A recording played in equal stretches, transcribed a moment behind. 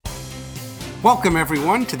Welcome,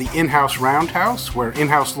 everyone, to the In-House Roundhouse, where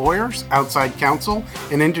in-house lawyers, outside counsel,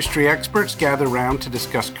 and industry experts gather around to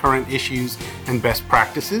discuss current issues and best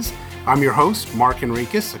practices. I'm your host, Mark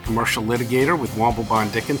Enriquez, a commercial litigator with Womble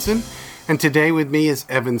Bond Dickinson, and today with me is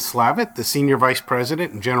Evan Slavitt, the Senior Vice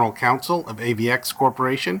President and General Counsel of AVX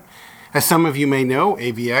Corporation. As some of you may know,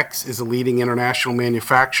 AVX is a leading international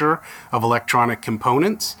manufacturer of electronic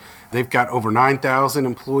components. They've got over 9,000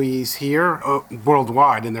 employees here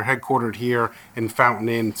worldwide, and they're headquartered here in Fountain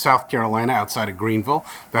Inn, South Carolina, outside of Greenville.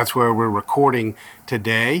 That's where we're recording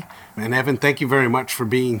today. And Evan, thank you very much for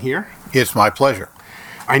being here. It's my pleasure.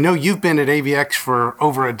 I know you've been at AVX for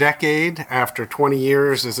over a decade, after 20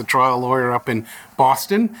 years as a trial lawyer up in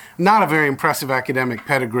Boston. Not a very impressive academic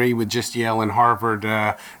pedigree with just Yale and Harvard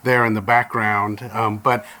there in the background.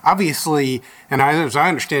 But obviously, and as I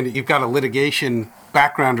understand it, you've got a litigation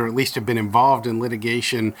background, or at least have been involved in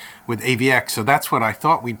litigation with AVX. So that's what I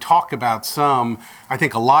thought we'd talk about some. I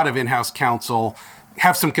think a lot of in-house counsel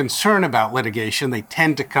have some concern about litigation. They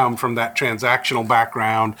tend to come from that transactional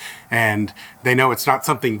background, and they know it's not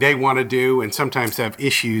something they want to do, and sometimes have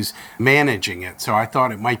issues managing it. So I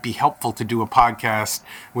thought it might be helpful to do a podcast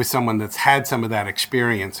with someone that's had some of that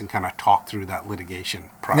experience and kind of talk through that litigation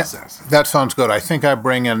process. Yeah, that sounds good. I think I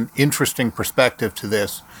bring an interesting perspective to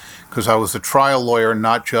this because I was a trial lawyer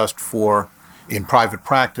not just in private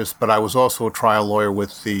practice, but I was also a trial lawyer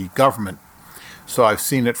with the government. So I've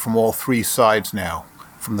seen it from all three sides now,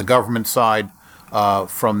 from the government side,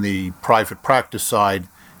 from the private practice side,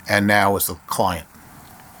 and now as a client.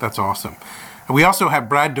 That's awesome. We also have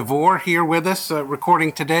Brad DeVore here with us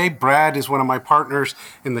recording today. Brad is one of my partners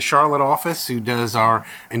in the Charlotte office who does our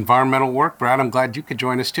environmental work. Brad, I'm glad you could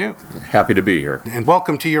join us too. Happy to be here. And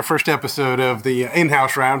welcome to your first episode of the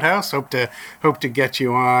In-House Roundhouse. Hope to get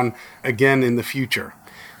you on again in the future.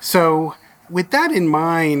 So with that in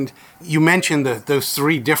mind, you mentioned those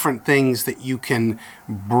three different things that you can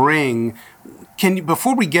bring.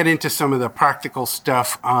 Before we get into some of the practical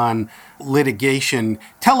stuff on litigation,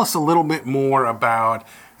 tell us a little bit more about,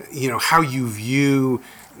 how you view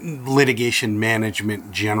litigation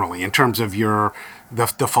management generally in terms of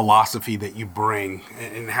the philosophy that you bring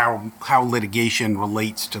and how litigation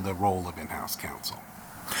relates to the role of in-house counsel.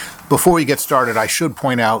 Before we get started, I should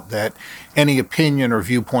point out that any opinion or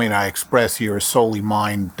viewpoint I express here is solely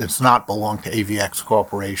mine, does not belong to AVX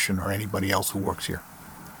Corporation or anybody else who works here.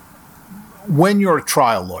 When you're a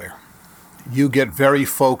trial lawyer, you get very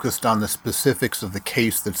focused on the specifics of the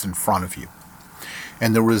case that's in front of you.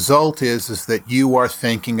 And the result is that you are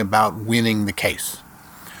thinking about winning the case.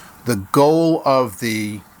 The goal of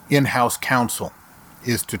the in-house counsel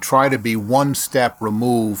is to try to be one step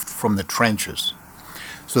removed from the trenches,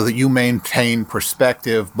 so that you maintain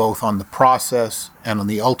perspective both on the process and on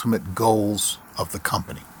the ultimate goals of the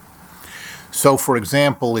company. So, for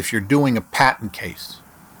example, if you're doing a patent case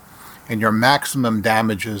and your maximum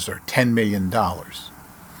damages are $10 million,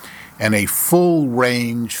 and a full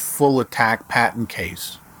range, full attack patent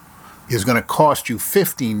case is going to cost you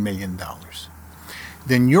 $15 million,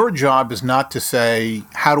 then your job is not to say,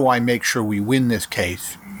 how do I make sure we win this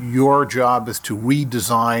case? Your job is to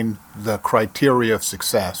redesign the criteria of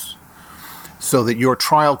success so that your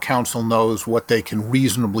trial counsel knows what they can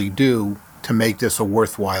reasonably do to make this a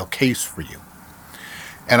worthwhile case for you.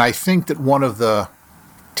 And I think that one of the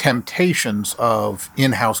temptations of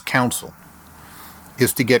in-house counsel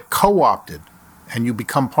is to get co-opted and you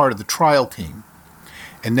become part of the trial team,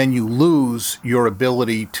 and then you lose your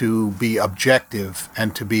ability to be objective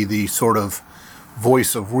and to be the sort of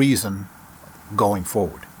voice of reason going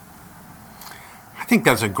forward. I think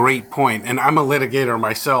that's a great point. And I'm a litigator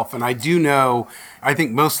myself, and I do know, I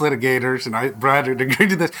think most litigators, and Brad would agree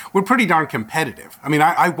to this, we're pretty darn competitive. I mean,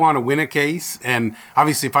 I want to win a case, and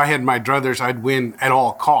obviously if I had my druthers, I'd win at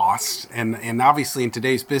all costs. And obviously in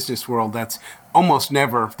today's business world, that's almost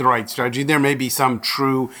never the right strategy. There may be some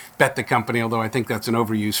true bet the company, although I think that's an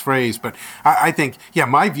overused phrase. But I think,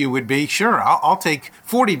 my view would be, sure, I'll take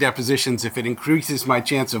 40 depositions if it increases my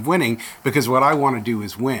chance of winning, because what I want to do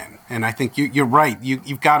is win. And I think you're right.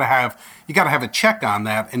 You've got to have a check on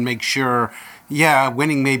that and make sure,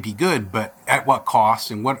 winning may be good, but at what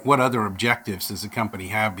cost, and what other objectives does the company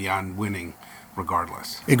have beyond winning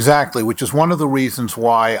regardless? Exactly, which is one of the reasons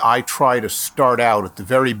why I try to start out at the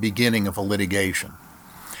very beginning of a litigation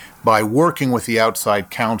by working with the outside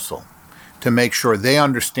counsel to make sure they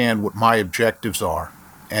understand what my objectives are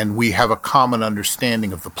and we have a common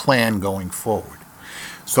understanding of the plan going forward.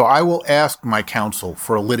 So I will ask my counsel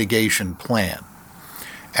for a litigation plan,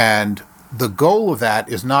 and the goal of that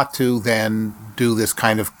is not to then do this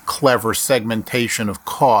kind of clever segmentation of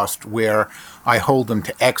cost where I hold them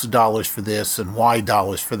to X dollars for this and Y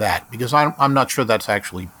dollars for that, because I'm not sure that's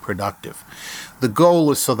actually productive. The goal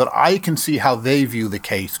is so that I can see how they view the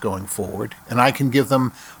case going forward, and I can give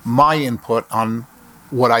them my input on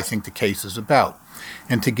what I think the case is about.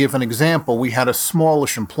 And to give an example, we had a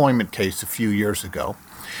smallish employment case a few years ago.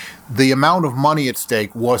 The amount of money at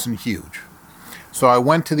stake wasn't huge. So I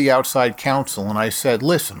went to the outside counsel and I said,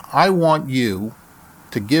 listen, I want you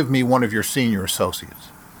to give me one of your senior associates.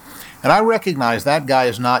 And I recognize that guy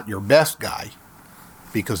is not your best guy,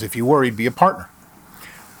 because if you were, he'd be a partner.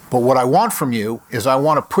 But what I want from you is I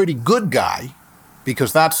want a pretty good guy,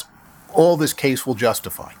 because that's all this case will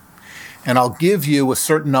justify. And I'll give you a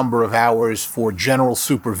certain number of hours for general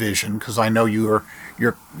supervision, because I know your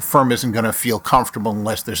firm isn't going to feel comfortable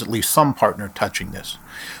unless there's at least some partner touching this.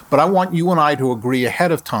 But I want you and I to agree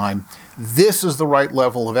ahead of time, this is the right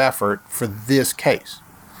level of effort for this case.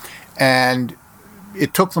 And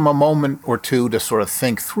it took them a moment or two to sort of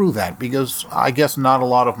think through that, because I guess not a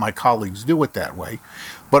lot of my colleagues do it that way.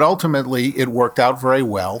 But ultimately, it worked out very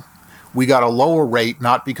well. We got a lower rate,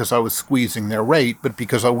 not because I was squeezing their rate, but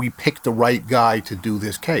because we picked the right guy to do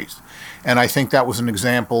this case. And I think that was an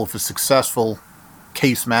example of a successful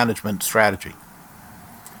case management strategy.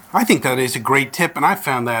 I think that is a great tip, and I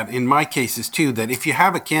found that in my cases too, that if you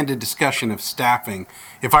have a candid discussion of staffing,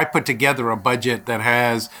 if I put together a budget that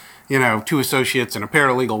has, 2 associates and a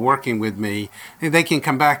paralegal working with me, they can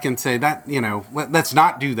come back and say that, let's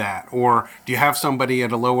not do that. Or do you have somebody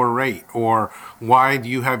at a lower rate? Or why do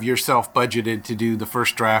you have yourself budgeted to do the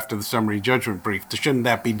first draft of the summary judgment brief? Shouldn't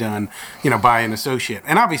that be done, by an associate?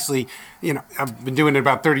 And obviously, I've been doing it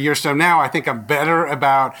about 30 years, so now I think I'm better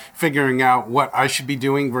about figuring out what I should be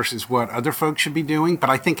doing versus what other folks should be doing. But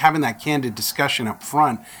I think having that candid discussion up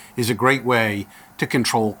front is a great way to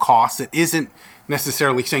control costs. It isn't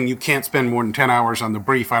necessarily saying you can't spend more than 10 hours on the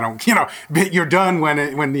brief. You're done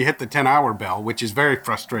when you hit the 10-hour bell, which is very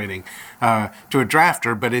frustrating to a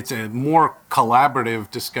drafter, but it's a more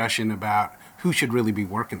collaborative discussion about who should really be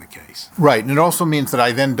working the case. Right, and it also means that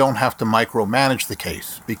I then don't have to micromanage the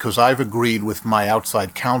case, because I've agreed with my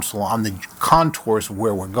outside counsel on the contours of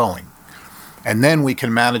where we're going. And then we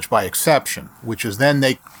can manage by exception, which is then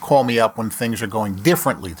they call me up when things are going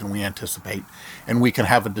differently than we anticipate, and we can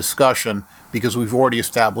have a discussion because we've already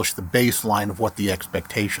established the baseline of what the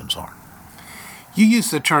expectations are. You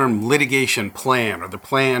use the term litigation plan, or the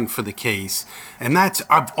plan for the case, and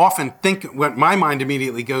I've often think what my mind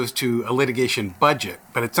immediately goes to a litigation budget,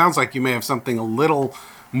 but it sounds like you may have something a little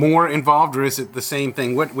more involved, or is it the same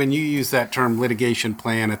thing? When you use that term litigation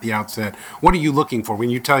plan at the outset, what are you looking for when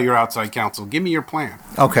you tell your outside counsel, give me your plan?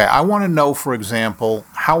 Okay, I want to know, for example,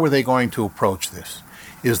 how are they going to approach this?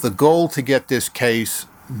 Is the goal to get this case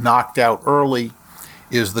knocked out early?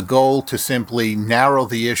 Is the goal to simply narrow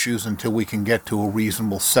the issues until we can get to a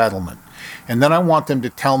reasonable settlement? And then I want them to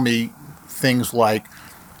tell me things like,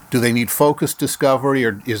 do they need focused discovery,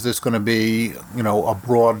 or is this going to be, a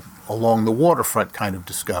broad along the waterfront kind of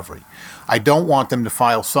discovery? I don't want them to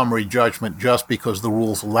file summary judgment just because the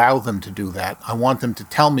rules allow them to do that. I want them to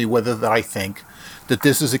tell me whether that I think that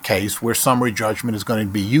this is a case where summary judgment is going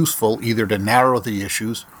to be useful either to narrow the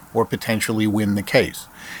issues or potentially win the case.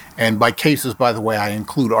 And by cases, by the way, I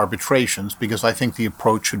include arbitrations, because I think the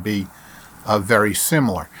approach should be very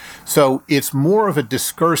similar. So it's more of a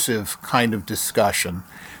discursive kind of discussion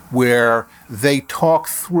where they talk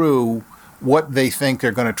through what they think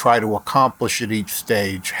they're going to try to accomplish at each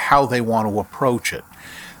stage, how they want to approach it.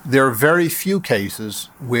 There are very few cases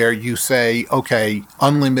where you say, okay,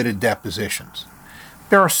 unlimited depositions.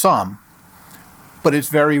 There are some, but it's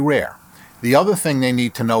very rare. The other thing they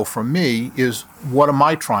need to know from me is, what am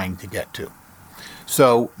I trying to get to?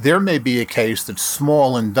 So there may be a case that's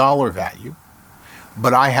small in dollar value,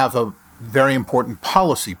 but I have a very important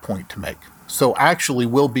policy point to make. So actually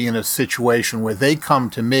we'll be in a situation where they come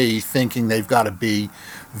to me thinking they've got to be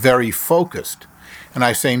very focused. And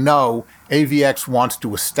I say, no, AVX wants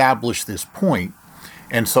to establish this point,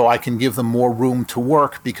 and so I can give them more room to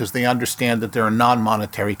work because they understand that there are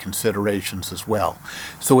non-monetary considerations as well.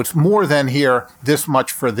 So it's more than here, this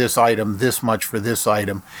much for this item, this much for this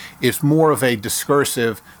item. It's more of a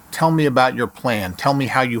discursive, tell me about your plan, tell me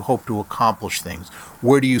how you hope to accomplish things,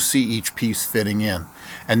 where do you see each piece fitting in?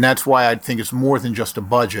 And that's why I think it's more than just a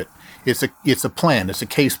budget. It's a plan, it's a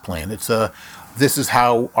case plan. This is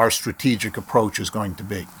how our strategic approach is going to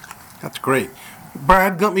be. That's great.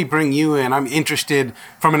 Brad, let me bring you in. I'm interested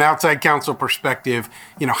from an outside counsel perspective,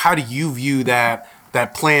 how do you view that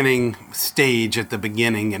that planning stage at the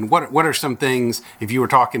beginning, and what are some things, if you were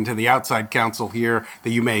talking to the outside counsel here,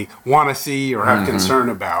 that you may want to see or have concern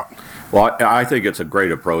about? Well, I think it's a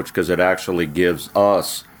great approach because it actually gives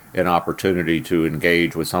us an opportunity to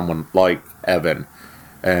engage with someone like Evan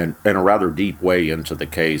and in a rather deep way into the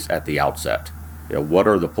case at the outset. What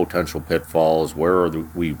are the potential pitfalls? Where are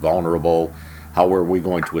we vulnerable? How are we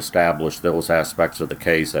going to establish those aspects of the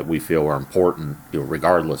case that we feel are important,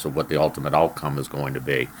 regardless of what the ultimate outcome is going to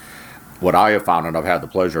be? What I have found, and I've had the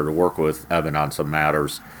pleasure to work with Evan on some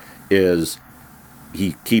matters, is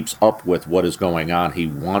he keeps up with what is going on. He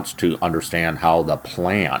wants to understand how the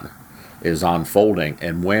plan is unfolding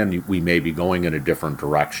and when we may be going in a different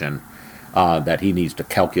direction that he needs to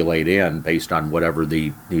calculate in based on whatever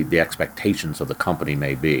the expectations of the company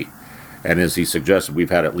may be. And as he suggested,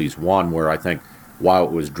 we've had at least one where I think while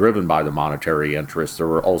it was driven by the monetary interest, there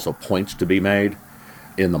were also points to be made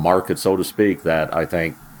in the market, so to speak, that I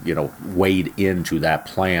think, weighed into that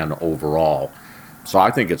plan overall. So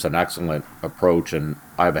I think it's an excellent approach, and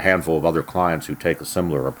I have a handful of other clients who take a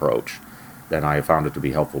similar approach, and I have found it to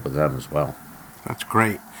be helpful with them as well. That's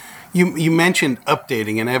great. You mentioned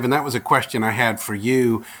updating, and Evan, that was a question I had for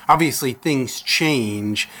you. Obviously, things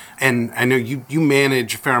change, and I know you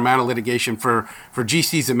manage a fair amount of litigation for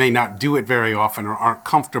GCs that may not do it very often or aren't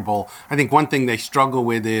comfortable. I think one thing they struggle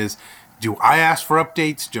with is, do I ask for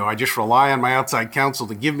updates? Do I just rely on my outside counsel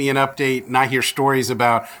to give me an update? And I hear stories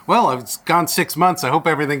about, well, it's gone 6 months. I hope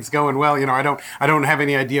everything's going well. I don't have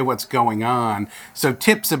any idea what's going on. So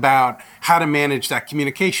tips about how to manage that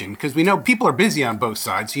communication, because we know people are busy on both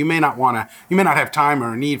sides. So you may not have time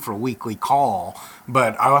or a need for a weekly call.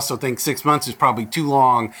 But I also think 6 months is probably too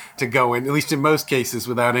long to go in, at least in most cases,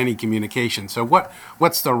 without any communication. So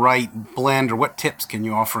what's the right blend, or what tips can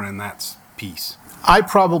you offer in that piece? I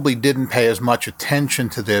probably didn't pay as much attention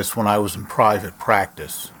to this when I was in private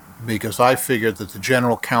practice, because I figured that the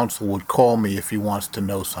general counsel would call me if he wants to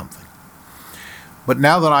know something. But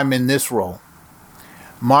now that I'm in this role,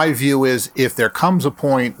 my view is if there comes a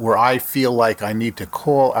point where I feel like I need to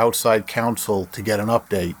call outside counsel to get an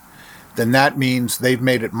update, then that means they've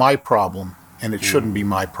made it my problem, and it shouldn't be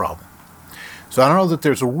my problem. So I don't know that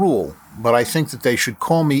there's a rule, but I think that they should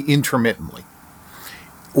call me intermittently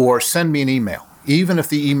or send me an email. Even if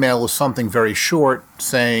the email is something very short,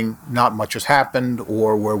 saying not much has happened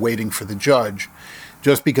or we're waiting for the judge,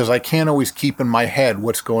 just because I can't always keep in my head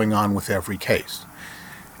what's going on with every case.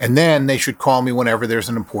 And then they should call me whenever there's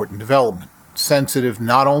an important development, sensitive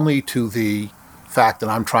not only to the fact that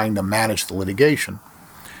I'm trying to manage the litigation,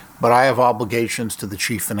 but I have obligations to the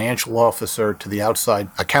chief financial officer, to the outside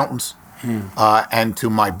accountants, and to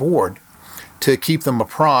my board to keep them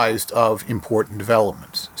apprised of important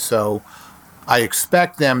developments. So I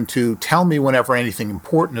expect them to tell me whenever anything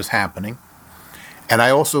important is happening, and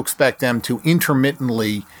I also expect them to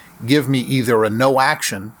intermittently give me either a no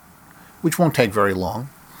action, which won't take very long,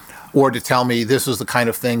 or to tell me this is the kind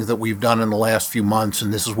of things that we've done in the last few months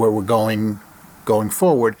and this is where we're going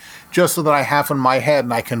forward, just so that I have in my head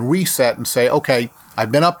and I can reset and say, okay,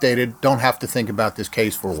 I've been updated, don't have to think about this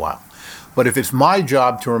case for a while. But if it's my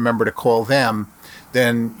job to remember to call them,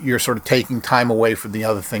 then you're sort of taking time away from the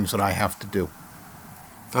other things that I have to do.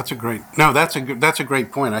 That's a great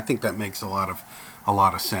point. I think that makes a lot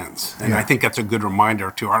of sense, and I think that's a good reminder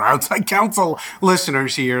to our outside counsel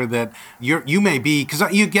listeners here that you may be, because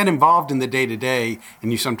you get involved in the day to day,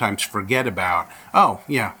 and you sometimes forget about,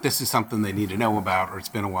 this is something they need to know about, or it's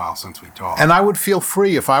been a while since we talked. And I would feel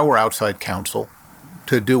free, if I were outside counsel,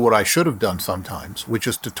 to do what I should have done sometimes, which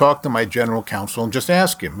is to talk to my general counsel and just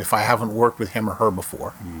ask him if I haven't worked with him or her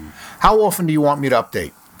before. How often do you want me to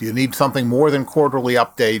update? Do you need something more than quarterly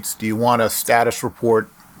updates? Do you want a status report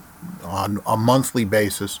on a monthly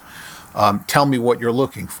basis? Tell me what you're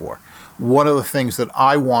looking for. One of the things that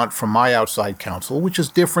I want from my outside counsel, which is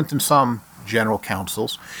different than some general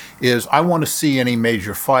counsels, is I want to see any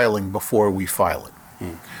major filing before we file it.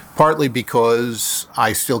 Partly because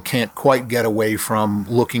I still can't quite get away from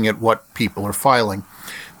looking at what people are filing,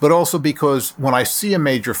 but also because when I see a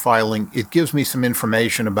major filing, it gives me some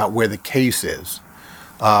information about where the case is.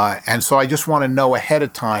 And so I just want to know ahead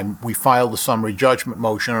of time. We filed a summary judgment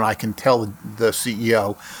motion, and I can tell the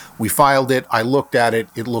CEO, we filed it, I looked at it,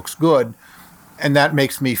 it looks good, and that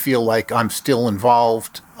makes me feel like I'm still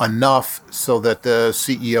involved enough so that the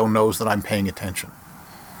CEO knows that I'm paying attention.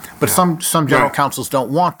 But some general counsels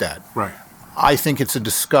don't want that. Right. I think it's a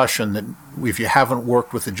discussion that if you haven't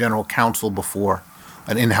worked with a general counsel before,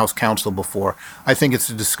 an in-house counsel before, I think it's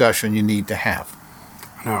a discussion you need to have.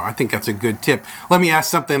 No, I think that's a good tip. Let me ask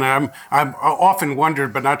something I'm often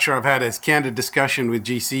wondered, but not sure I've had as candid discussion with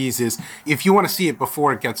GCs is if you want to see it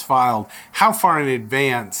before it gets filed, how far in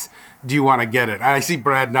advance do you want to get it? I see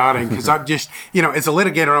Brad nodding because I'm just, as a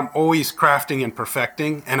litigator, I'm always crafting and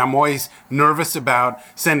perfecting, and I'm always nervous about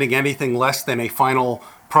sending anything less than a final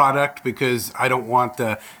product because I don't want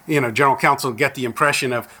the general counsel to get the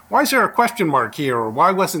impression of why is there a question mark here or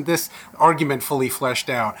why wasn't this argument fully fleshed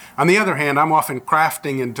out. On the other hand, I'm often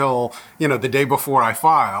crafting until the day before I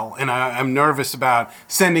file, and I'm nervous about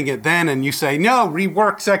sending it then and you say no,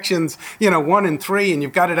 rework sections 1 and 3 and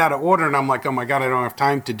you've got it out of order, and I'm like, oh my god, I don't have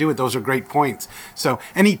time to do it. Those are great points. So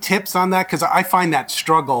any tips on that? Because I find that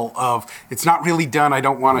struggle of it's not really done, I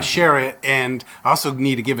don't want to share it, and I also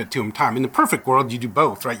need to give it to him time. In the perfect world you do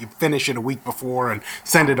both, right? You finish it a week before and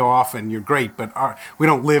send it off and you're great, but we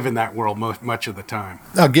don't live in that world much of the time.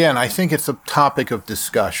 Again, I think it's a topic of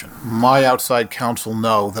discussion. My outside counsel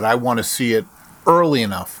know that I want to see it early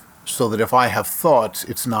enough so that if I have thoughts,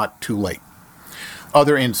 it's not too late.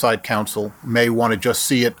 Other inside counsel may want to just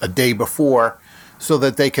see it a day before so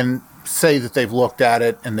that they can say that they've looked at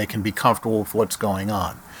it and they can be comfortable with what's going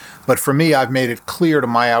on. But for me, I've made it clear to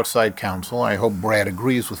my outside counsel, I hope Brad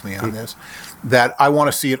agrees with me on this, that I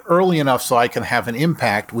want to see it early enough so I can have an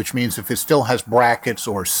impact, which means if it still has brackets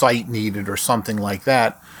or cite needed or something like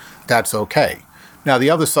that, that's okay. Now,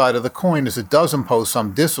 the other side of the coin is it does impose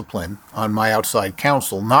some discipline on my outside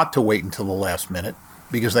counsel not to wait until the last minute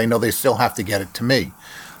because they know they still have to get it to me.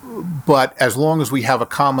 But as long as we have a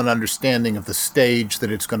common understanding of the stage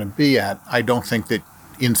that it's going to be at, I don't think that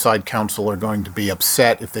inside counsel are going to be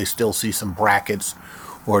upset if they still see some brackets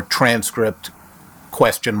or transcript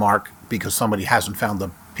question mark because somebody hasn't found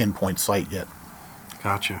the pinpoint site yet.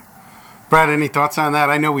 Gotcha. Brad, any thoughts on that?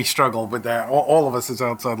 I know we struggle with that. All of us as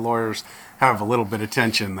outside lawyers have a little bit of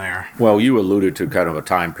tension there. Well, you alluded to kind of a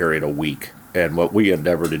time period, a week. And what we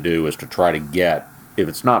endeavor to do is to try to get, if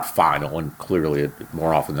it's not final, and clearly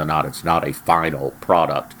more often than not, it's not a final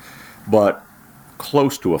product, but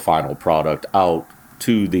close to a final product out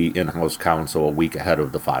to the in-house counsel a week ahead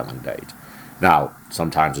of the filing date. Now,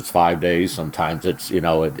 sometimes it's 5 days, sometimes it's,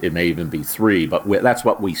 it may even be 3, but that's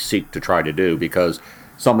what we seek to try to do because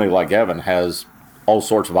somebody like Evan has all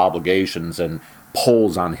sorts of obligations and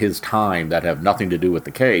pulls on his time that have nothing to do with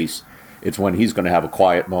the case. It's when he's going to have a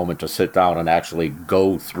quiet moment to sit down and actually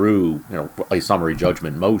go through, a summary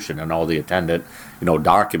judgment motion and all the attendant,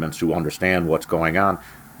 documents to understand what's going on.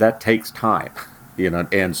 That takes time,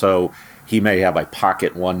 and so he may have a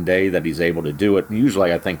pocket one day that he's able to do it. And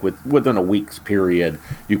usually, I think within a week's period,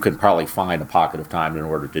 you can probably find a pocket of time in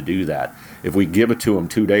order to do that. If we give it to him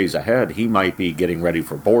 2 days ahead, he might be getting ready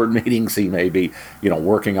for board meetings. He may be,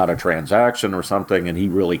 working on a transaction or something, and he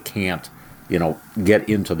really can't, get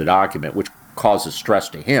into the document, which causes stress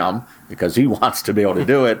to him because he wants to be able to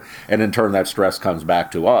do it. And in turn, that stress comes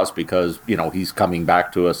back to us because, he's coming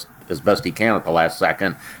back to us as best he can at the last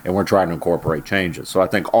second, and we're trying to incorporate changes. So I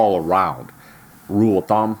think all around, rule of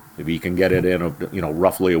thumb, if you can get it in,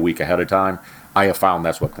 roughly a week ahead of time, I have found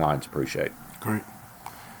that's what clients appreciate. Great.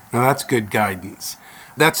 Now that's good guidance.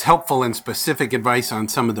 That's helpful and specific advice on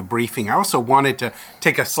some of the briefing. I also wanted to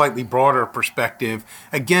take a slightly broader perspective,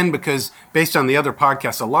 again, because based on the other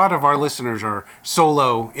podcasts, a lot of our listeners are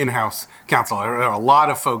solo in-house counsel. There are a lot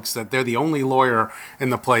of folks that they're the only lawyer in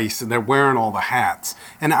the place and they're wearing all the hats.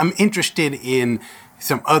 And I'm interested in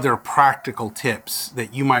some other practical tips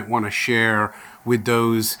that you might want to share with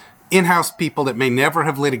those in-house people that may never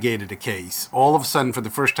have litigated a case. All of a sudden, for the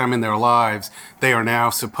first time in their lives, they are now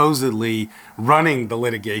supposedly running the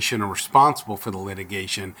litigation or responsible for the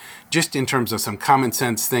litigation, just in terms of some common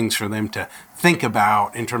sense things for them to think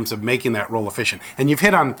about in terms of making that role efficient. And you've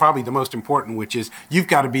hit on probably the most important, which is you've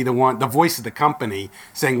got to be the voice of the company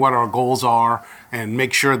saying what our goals are and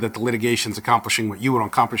make sure that the litigation's accomplishing what you want to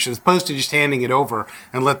accomplish, as opposed to just handing it over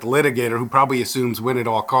and let the litigator, who probably assumes win at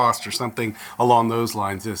all costs or something along those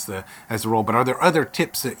lines, as the role. But are there other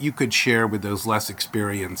tips that you could share with those less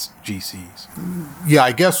experienced GCs? Yeah,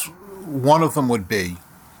 I guess one of them would be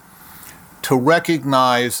to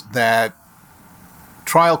recognize that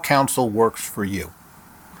trial counsel works for you.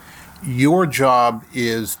 Your job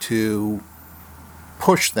is to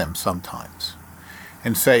push them sometimes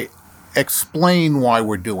and say, explain why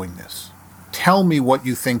we're doing this. Tell me what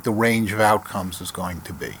you think the range of outcomes is going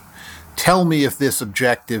to be. Tell me if this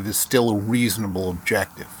objective is still a reasonable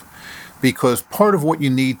objective. Because part of what you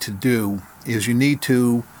need to do is you need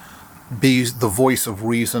to be the voice of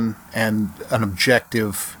reason and an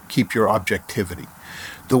objective, keep your objectivity.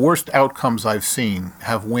 The worst outcomes I've seen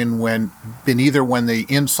have been either when the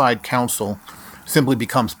inside counsel simply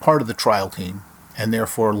becomes part of the trial team and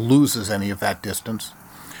therefore loses any of that distance,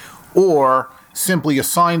 or simply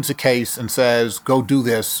assigns a case and says, go do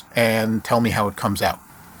this and tell me how it comes out.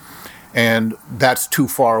 And that's too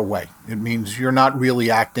far away. It means you're not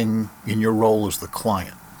really acting in your role as the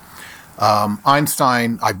client.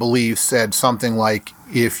 Einstein, I believe, said something like,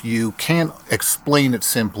 if you can't explain it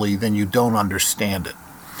simply, then you don't understand it.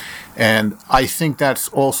 And I think that's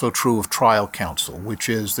also true of trial counsel, which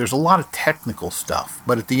is there's a lot of technical stuff,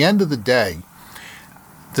 but at the end of the day,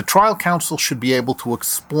 the trial counsel should be able to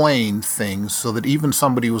explain things so that even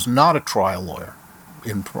somebody who's not a trial lawyer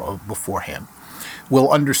beforehand will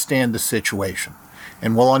understand the situation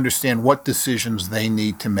and will understand what decisions they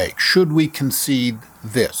need to make. Should we concede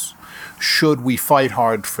this? Should we fight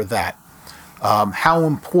hard for that? How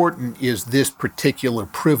important is this particular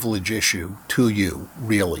privilege issue to you,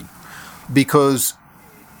 really? Because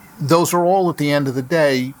those are all, at the end of the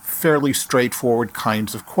day, fairly straightforward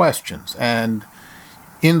kinds of questions. And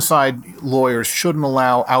inside lawyers shouldn't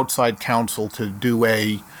allow outside counsel to do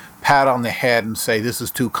a pat on the head and say, this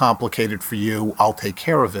is too complicated for you, I'll take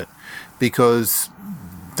care of it, because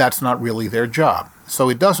that's not really their job. So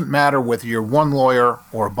it doesn't matter whether you're one lawyer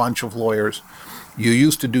or a bunch of lawyers, you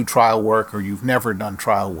used to do trial work or you've never done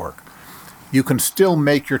trial work. You can still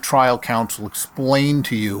make your trial counsel explain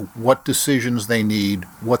to you what decisions they need,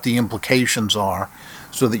 what the implications are,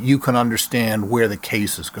 so that you can understand where the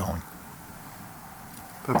case is going.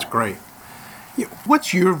 That's great.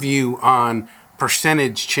 What's your view on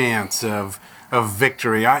percentage chance of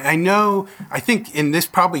victory? I think, and this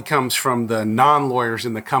probably comes from the non-lawyers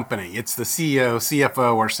in the company. It's the CEO,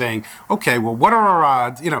 CFO are saying, okay, well, what are our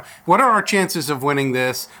odds? What are our chances of winning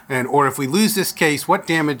this? Or if we lose this case, what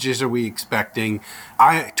damages are we expecting?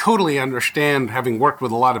 I totally understand, having worked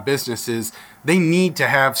with a lot of businesses, they need to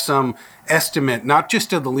have some estimate, not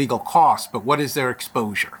just of the legal cost, but what is their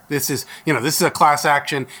exposure? This is a class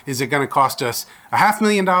action. Is it going to cost us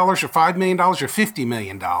 $500,000 or $5 million or $50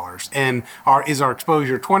 million? And is our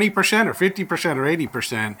exposure 20% or 50% or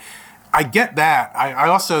 80%? I get that. I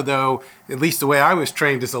also, though, at least the way I was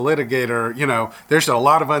trained as a litigator, there's a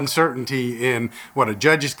lot of uncertainty in what a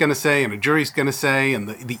judge is going to say and a jury's going to say, and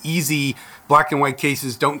the easy black and white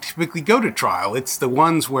cases don't typically go to trial. It's the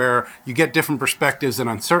ones where you get different perspectives and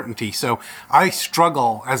uncertainty. So I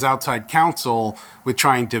struggle as outside counsel with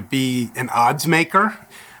trying to be an odds maker.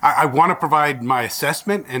 I want to provide my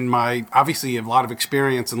assessment and my, obviously, a lot of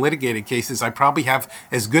experience in litigated cases. I probably have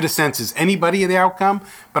as good a sense as anybody of the outcome,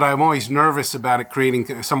 but I'm always nervous about it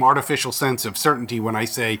creating some artificial sense of certainty when I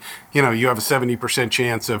say, you have a 70%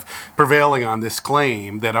 chance of prevailing on this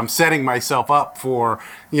claim, that I'm setting myself up for,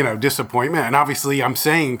 disappointment. And obviously I'm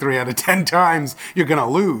saying 3 out of 10 times you're going to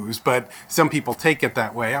lose, but some people take it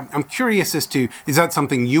that way. I'm curious as to, is that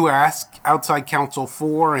something you ask outside counsel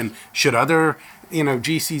for, and should other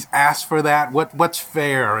GCs ask for that? What's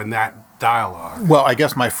fair in that dialogue? Well, I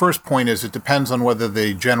guess my first point is it depends on whether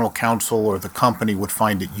the general counsel or the company would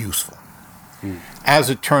find it useful. As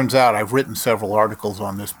it turns out, I've written several articles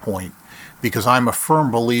on this point because I'm a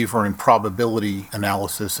firm believer in probability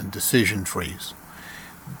analysis and decision trees.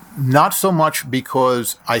 Not so much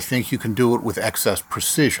because I think you can do it with excess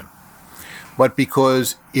precision, but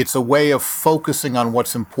because it's a way of focusing on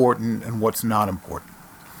what's important and what's not important.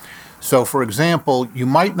 So, for example, you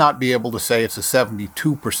might not be able to say it's a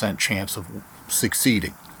 72% chance of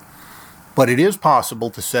succeeding, but it is possible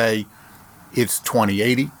to say it's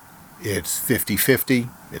 20-80, it's 50-50,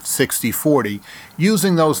 it's 60-40,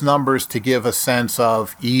 using those numbers to give a sense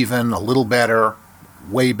of even, a little better,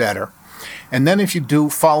 way better. And then if you do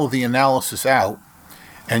follow the analysis out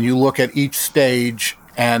and you look at each stage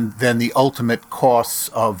and then the ultimate costs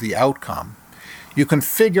of the outcome, you can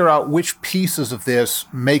figure out which pieces of this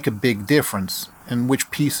make a big difference and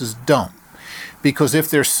which pieces don't. Because if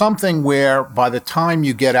there's something where by the time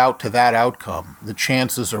you get out to that outcome, the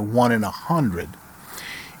chances are 1 in 100,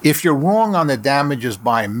 if you're wrong on the damages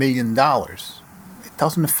by $1 million, it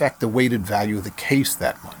doesn't affect the weighted value of the case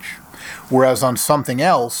that much. Whereas on something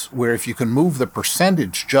else, where if you can move the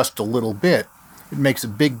percentage just a little bit, it makes a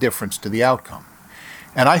big difference to the outcome.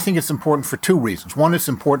 And I think it's important for 2 reasons. One, it's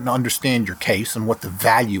important to understand your case and what the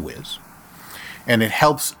value is. And it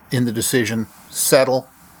helps in the decision settle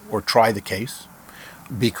or try the case,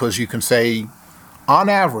 because you can say, on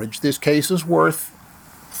average, this case is worth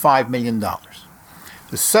 $5 million.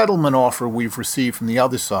 The settlement offer we've received from the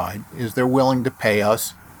other side is they're willing to pay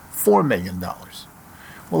us $4 million.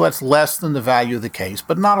 Well, that's less than the value of the case,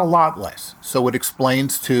 but not a lot less. So it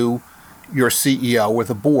explains to your CEO or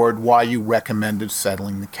the board why you recommended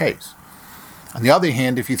settling the case. On the other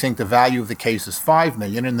hand, if you think the value of the case is $5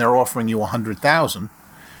 million and they're offering you $100,000,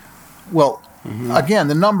 well, Again,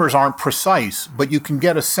 the numbers aren't precise, but you can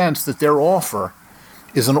get a sense that their offer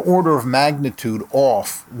is an order of magnitude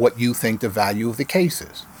off what you think the value of the case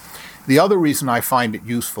is. The other reason I find it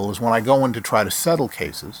useful is when I go in to try to settle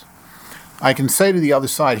cases, I can say to the other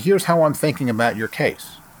side, here's how I'm thinking about your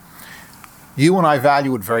case. You and I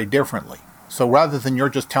value it very differently. So rather than you're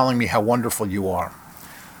just telling me how wonderful you are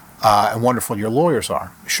and wonderful your lawyers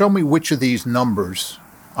are, show me which of these numbers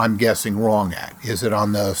I'm guessing wrong at. Is it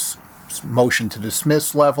on the motion to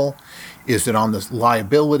dismiss level? Is it on the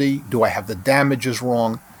liability? Do I have the damages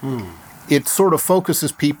wrong? It sort of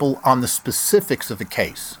focuses people on the specifics of the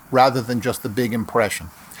case rather than just the big impression.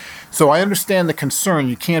 So I understand the concern.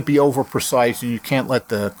 You can't be over precise and you can't let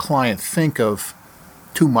the client think of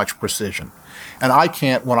too much precision. And I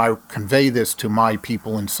can't, when I convey this to my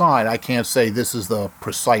people inside, I can't say this is the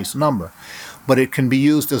precise number. But it can be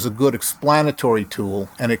used as a good explanatory tool,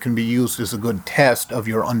 and it can be used as a good test of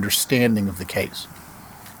your understanding of the case.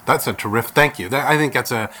 That's a terrific, thank you. I think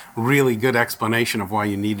that's a really good explanation of why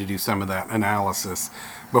you need to do some of that analysis.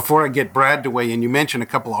 Before I get Brad to weigh in, you mentioned a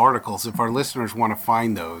couple of articles. If our listeners want to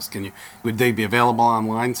find those, would they be available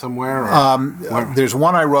online somewhere? There's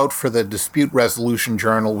one I wrote for the Dispute Resolution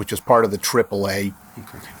Journal, which is part of the AAA,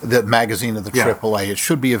 the magazine of the AAA. It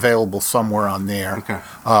should be available somewhere on there. Okay.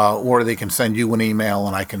 Or they can send you an email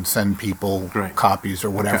and I can send people copies or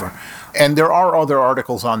whatever. Okay. And there are other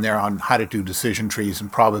articles on there on how to do decision trees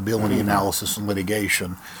and probability analysis and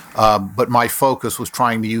litigation. But my focus was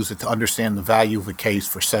trying to use it to understand the value of a case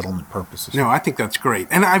for settlement purposes. No, I think that's great.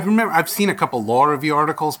 And I remember I've seen a couple law review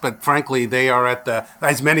articles, but frankly, they are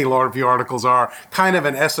as many law review articles are, kind of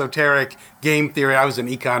an esoteric game theory. I was an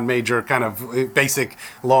econ major, kind of basic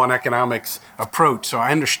law and economics approach. So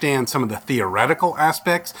I understand some of the theoretical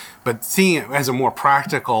aspects, but seeing it as a more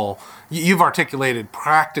practical, you've articulated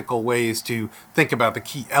practical ways to think about the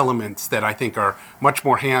key elements that I think are much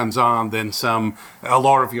more hands-on than a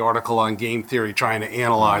law review article on game theory trying to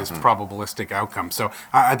analyze probabilistic outcomes. So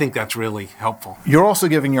I think that's really helpful. You're also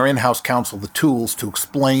giving your in-house counsel the tools to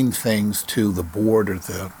explain things to the board or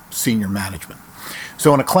the senior management.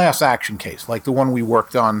 So in a class action case, like the one I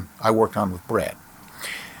worked on with Brad,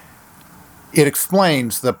 it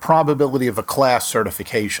explains the probability of a class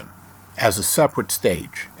certification as a separate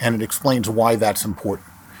stage, and it explains why that's important.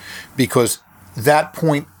 Because that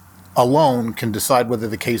point alone can decide whether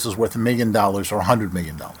the case is worth $1 million or $100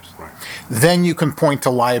 million. Right. Then you can point to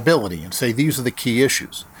liability and say these are the key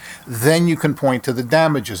issues. Then you can point to the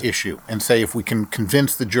damages issue and say if we can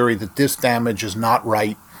convince the jury that this damage is not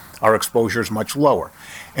right, our exposure is much lower.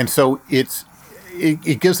 And so it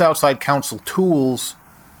gives outside counsel tools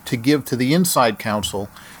to give to the inside counsel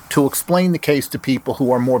to explain the case to people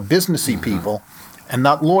who are more businessy people and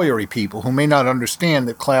not lawyery people who may not understand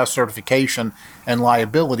that class certification and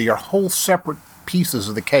liability are whole separate pieces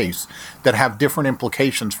of the case that have different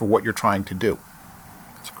implications for what you're trying to do.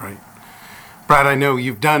 That's great. Brad, I know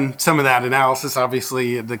you've done some of that analysis,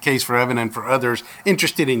 obviously, the case for Evan and for others.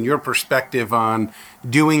 Interested in your perspective on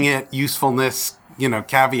doing it, usefulness,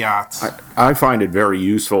 caveats. I find it very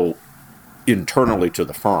useful internally to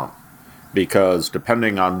the firm because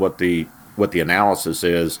depending on what the analysis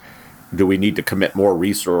is, do we need to commit more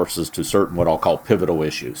resources to certain what I'll call pivotal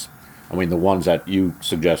issues? I mean, the ones that you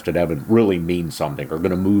suggested, Evan, really mean something, are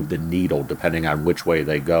going to move the needle depending on which way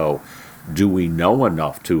they go. Do we know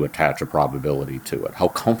enough to attach a probability to it? How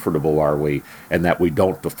comfortable are we? And that we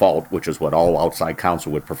don't default, which is what all outside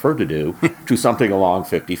counsel would prefer to do, to something along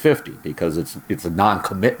 50-50, because it's a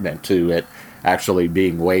non-commitment to it actually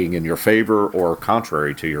being weighing in your favor or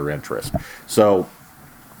contrary to your interest. So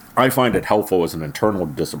I find it helpful as an internal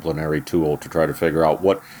disciplinary tool to try to figure out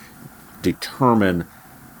what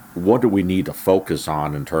do we need to focus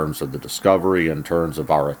on in terms of the discovery, in terms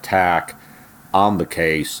of our attack on the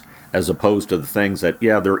case, as opposed to the things that,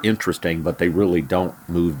 they're interesting, but they really don't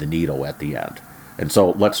move the needle at the end. And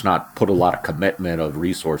so let's not put a lot of commitment of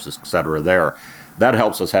resources, et cetera, there. That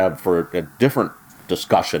helps us have for a different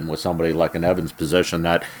discussion with somebody like in Evan's position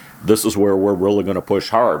that this is where we're really going to push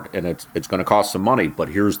hard, and it's going to cost some money, but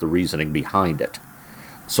here's the reasoning behind it.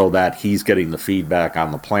 So that he's getting the feedback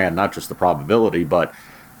on the plan, not just the probability, but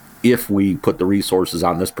if we put the resources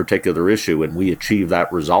on this particular issue and we achieve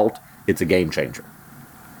that result, it's a game changer.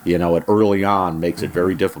 It early on makes it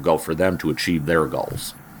very difficult for them to achieve their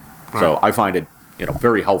goals. Right. So I find it,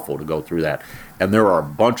 very helpful to go through that. And there are a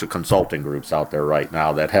bunch of consulting groups out there right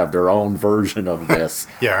now that have their own version of this,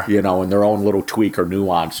 and their own little tweak or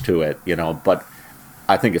nuance to it, but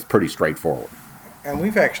I think it's pretty straightforward. And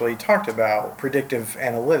we've actually talked about predictive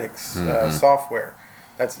analytics software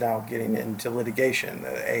that's now getting into litigation,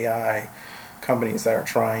 the AI companies that are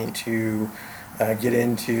trying to get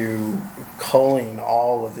into culling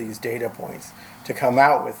all of these data points to come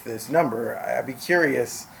out with this number. I'd be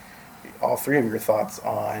curious, all three of your thoughts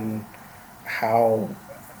on how.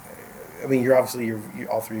 I mean, all three of you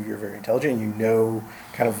are very intelligent. You know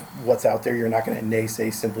kind of what's out there. You're not going to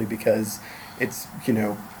naysay simply because it's,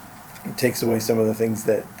 it takes away some of the things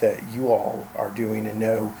that you all are doing and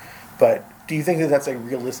know. But do you think that that's a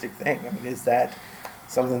realistic thing? I mean, is that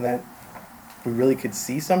something that we really could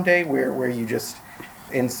see someday where you just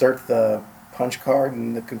insert the punch card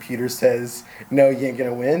and the computer says, no, you ain't going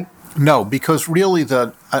to win? No, because really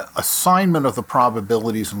the assignment of the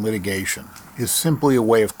probabilities in litigation is simply a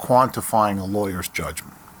way of quantifying a lawyer's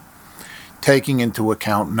judgment, taking into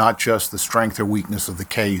account not just the strength or weakness of the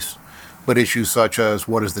case, but issues such as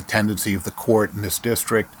what is the tendency of the court in this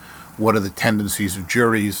district, what are the tendencies of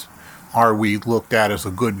juries, are we looked at as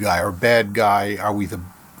a good guy or bad guy, are we the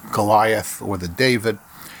Goliath or the David.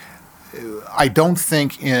 I don't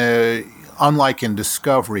think, unlike in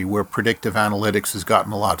discovery where predictive analytics has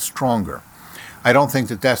gotten a lot stronger, I don't think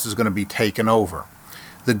that this is going to be taken over.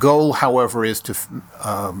 The goal, however, is to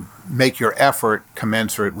make your effort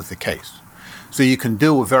commensurate with the case. So you can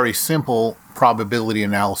do a very simple probability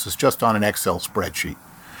analysis just on an Excel spreadsheet.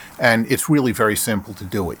 And it's really very simple to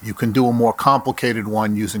do it. You can do a more complicated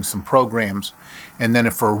one using some programs. And then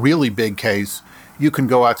if for a really big case, you can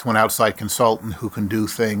go out to an outside consultant who can do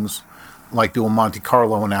things like do a Monte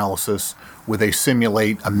Carlo analysis where they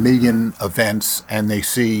simulate 1 million events and they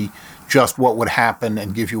see just what would happen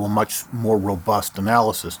and give you a much more robust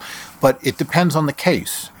analysis. But it depends on the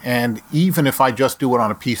case. And even if I just do it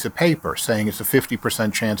on a piece of paper, saying it's a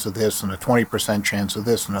 50% chance of this and a 20% chance of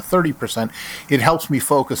this and a 30%, it helps me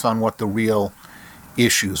focus on what the real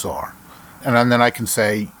issues are. And then I can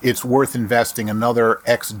say it's worth investing another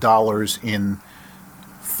X dollars in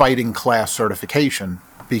fighting class certification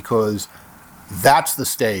because that's the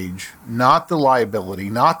stage, not the liability,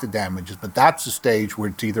 not the damages, but that's the stage where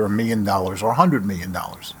it's either $1 million or $100 million.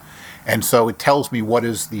 And so it tells me what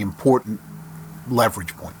is the important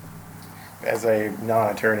leverage point. As a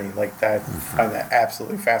non-attorney, like that, I find that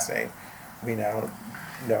absolutely fascinating. I mean, I don't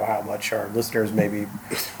know how much our listeners maybe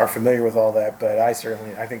are familiar with all that, but I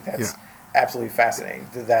think that's absolutely fascinating,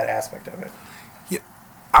 that aspect of it. Yeah,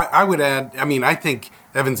 I would add, I think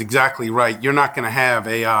Evan's exactly right. You're not going to have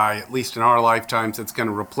AI, at least in our lifetimes, that's going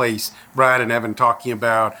to replace Brad and Evan talking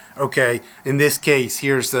about, okay, in this case,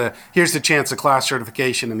 here's the chance of class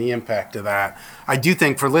certification and the impact of that. I do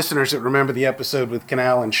think for listeners that remember the episode with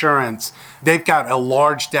Canal Insurance, they've got a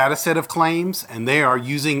large data set of claims, and they are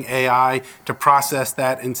using AI to process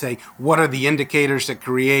that and say, what are the indicators that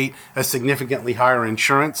create a significantly higher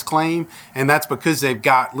insurance claim? And that's because they've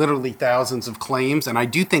got literally thousands of claims. And I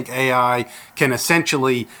do think AI can essentially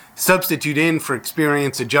substitute in for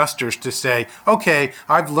experienced adjusters to say, okay,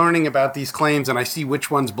 I'm learning about these claims and I see which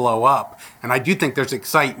ones blow up. And I do think there's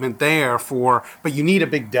excitement there but you need a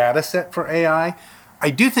big data set for AI. I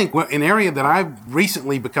do think an area that I've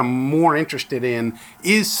recently become more interested in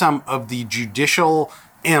is some of the judicial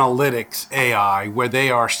analytics AI, where they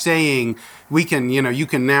are saying you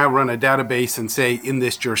can now run a database and say in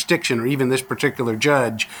this jurisdiction or even this particular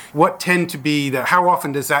judge, what tend to be how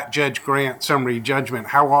often does that judge grant summary judgment?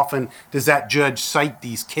 How often does that judge cite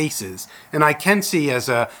these cases? And I can see as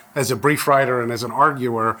a brief writer and as an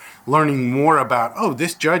arguer learning more about,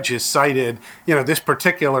 this judge has cited, this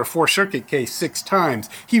particular Fourth Circuit case 6 times.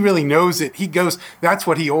 He really knows it. That's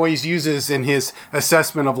what he always uses in his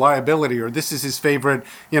assessment of liability, or this is his favorite,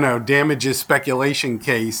 damages speculation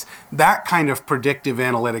case. That kind of predictive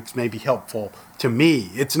analytics may be helpful to me.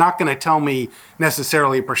 It's not going to tell me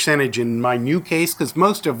necessarily a percentage in my new case, because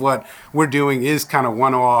most of what we're doing is kind of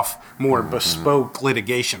one-off, more bespoke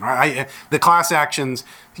litigation. Right? The class actions,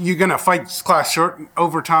 you're going to fight class short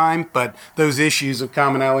over time, but those issues of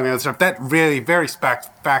commonality and other stuff, that really very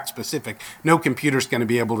fact-specific. No computer's going to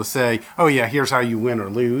be able to say, oh yeah, here's how you win or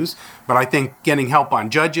lose. But I think getting help on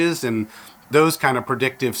judges and those kind of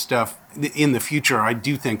predictive stuff in the future, I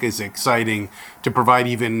do think is exciting to provide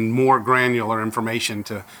even more granular information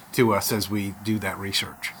to us as we do that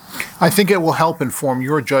research. I think it will help inform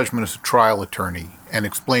your judgment as a trial attorney and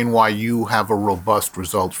explain why you have a robust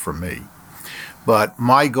result for me. But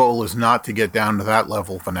my goal is not to get down to that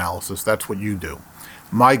level of analysis. That's what you do.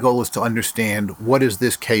 My goal is to understand, what does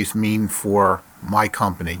this case mean for my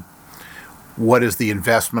company? What is the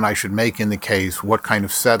investment I should make in the case? What kind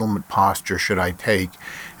of settlement posture should I take?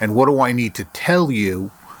 And what do I need to tell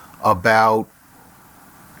you about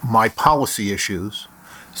my policy issues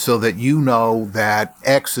so that you know that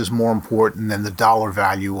X is more important than the dollar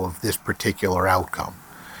value of this particular outcome?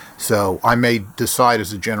 So I may decide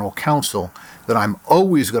as a general counsel that I'm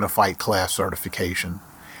always going to fight class certification.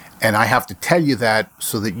 And I have to tell you that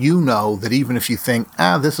so that you know that even if you think,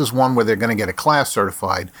 this is one where they're going to get a class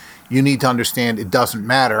certified, you need to understand it doesn't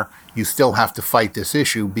matter. You still have to fight this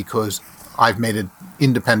issue because I've made an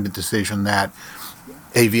independent decision that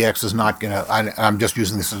AVX is not going to, I'm just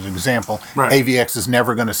using this as an example, Right. AVX is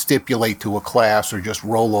never going to stipulate to a class or just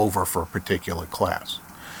roll over for a particular class.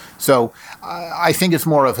 So I think it's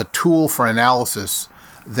more of a tool for analysis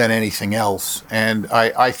than anything else, and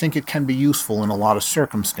I think it can be useful in a lot of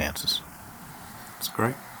circumstances. That's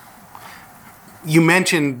great. You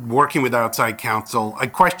mentioned working with outside counsel. A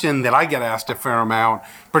question that I get asked a fair amount,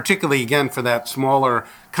 particularly again for that smaller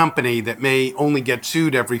company that may only get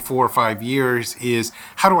sued every 4 or 5 years, is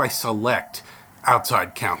how do I select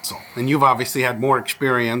outside counsel? And you've obviously had more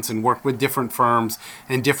experience and worked with different firms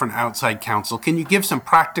and different outside counsel. Can you give some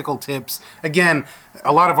practical tips? Again,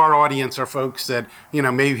 a lot of our audience are folks that,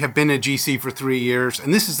 maybe have been at GC for 3 years,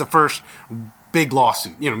 and this is the first big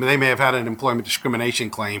lawsuit. They may have had an employment discrimination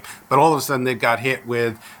claim, but all of a sudden they've got hit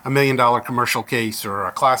with $1 million commercial case or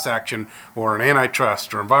a class action or an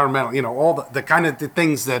antitrust or environmental, all the kind of the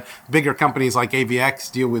things that bigger companies like AVX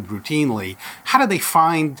deal with routinely. How do they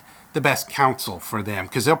find the best counsel for them?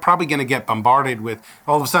 Because they're probably going to get bombarded with,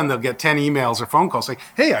 all of a sudden they'll get 10 emails or phone calls saying,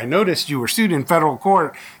 hey, I noticed you were sued in federal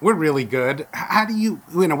court. We're really good. How do you,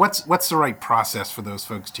 what's the right process for those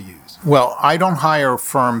folks to use? Well, I don't hire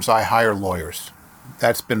firms, I hire lawyers.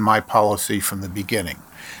 That's been my policy from the beginning.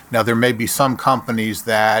 Now, there may be some companies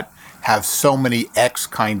that have so many X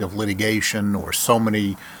kind of litigation or so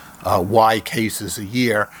many Y cases a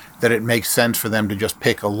year that it makes sense for them to just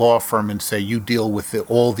pick a law firm and say, you deal with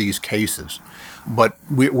all these cases. But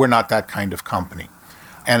we're not that kind of company.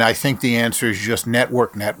 And I think the answer is just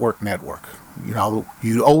network.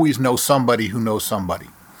 You always know somebody who knows somebody.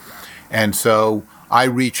 And so I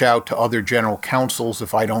reach out to other general counsels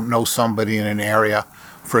if I don't know somebody in an area.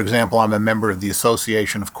 For example, I'm a member of the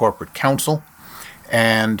Association of Corporate Counsel.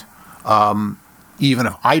 And even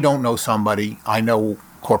if I don't know somebody, I know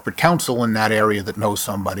corporate counsel in that area that knows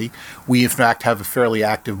somebody. We, in fact, have a fairly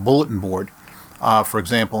active bulletin board, for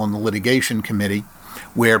example, in the litigation committee,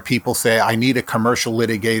 where people say, I need a commercial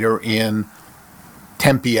litigator in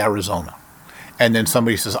Tempe, Arizona. And then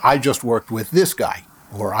somebody says, I just worked with this guy,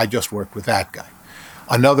 or I just worked with that guy.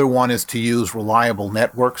 Another one is to use reliable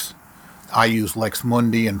networks. I use Lex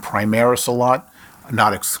Mundi and Primaris a lot,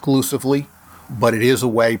 not exclusively, but it is a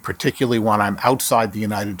way, particularly when I'm outside the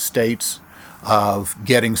United States, of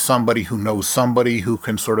getting somebody who knows somebody who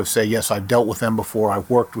can sort of say, yes, I've dealt with them before, I've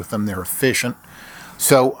worked with them, they're efficient.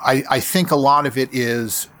 So I think a lot of it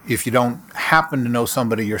is, if you don't happen to know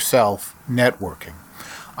somebody yourself, networking.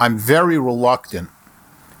 I'm very reluctant,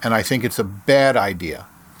 and I think it's a bad idea,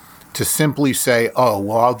 to simply say,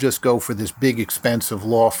 I'll just go for this big expensive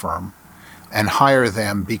law firm and hire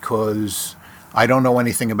them because I don't know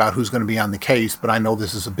anything about who's going to be on the case, but I know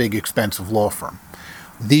this is a big expensive law firm.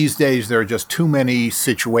 These days, there are just too many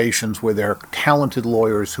situations where there are talented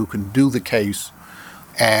lawyers who can do the case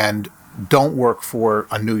and don't work for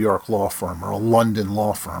a New York law firm or a London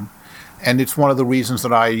law firm. And it's one of the reasons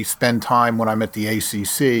that I spend time when I'm at the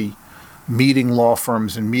ACC meeting law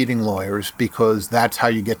firms and meeting lawyers, because that's how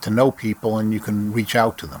you get to know people and you can reach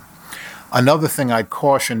out to them. Another thing I'd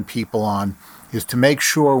caution people on is to make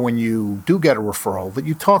sure when you do get a referral that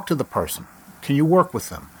you talk to the person. Can you work with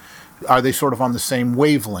them? Are they sort of on the same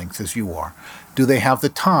wavelength as you are? Do they have the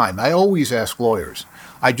time? I always ask lawyers,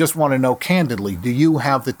 I just want to know candidly, do you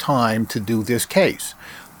have the time to do this case?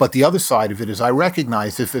 But the other side of it is I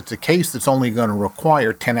recognize if it's a case that's only going to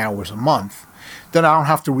require 10 hours a month, then I don't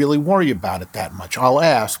have to really worry about it that much. I'll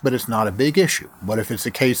ask, but it's not a big issue. But if it's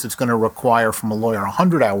a case that's going to require from a lawyer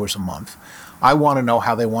 100 hours a month, I want to know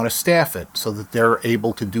how they want to staff it so that they're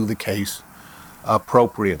able to do the case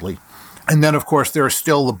appropriately. And then, of course, there are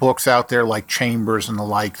still the books out there like Chambers and the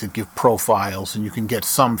like that give profiles, and you can get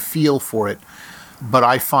some feel for it. But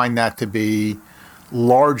I find that to be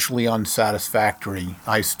largely unsatisfactory.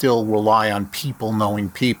 I still rely on people knowing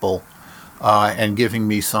people and giving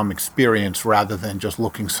me some experience rather than just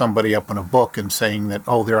looking somebody up in a book and saying that,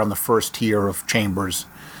 they're on the first tier of Chambers,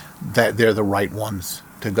 that they're the right ones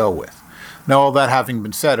to go with. Now, all that having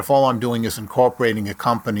been said, if all I'm doing is incorporating a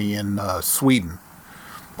company in Sweden,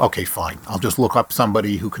 okay, fine. I'll just look up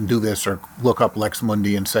somebody who can do this, or look up Lex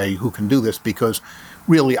Mundi and say who can do this, because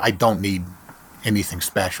really I don't need anything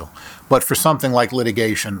special. But for something like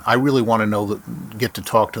litigation, I really want to get to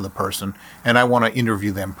talk to the person, and I want to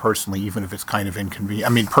interview them personally, even if it's kind of inconvenient.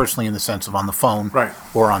 I mean, personally in the sense of on the phone, right,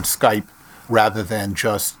 or on Skype, rather than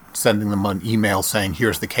just sending them an email saying,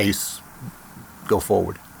 here's the case, go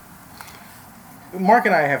forward. Mark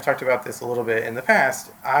and I have talked about this a little bit in the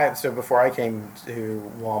past. So before I came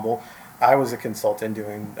to Womble, I was a consultant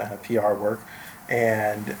doing PR work,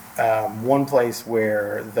 and one place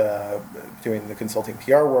where doing the consulting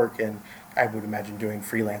PR work, and I would imagine doing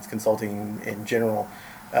freelance consulting in general,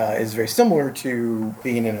 is very similar to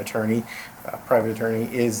being an attorney, a private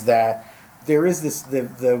attorney, is that there is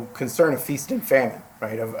the concern of feast and famine,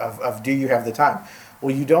 right? Of do you have the time?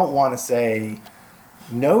 Well, you don't want to say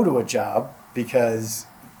no to a job, because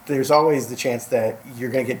there's always the chance that you're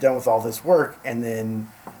going to get done with all this work and then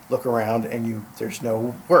look around and there's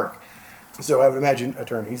no work. So I would imagine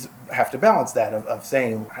attorneys have to balance that of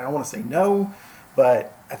saying, I don't want to say no,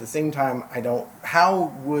 but at the same time,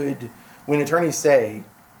 when attorneys say,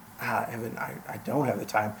 Evan, I don't have the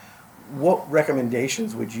time, what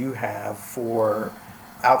recommendations would you have for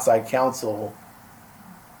outside counsel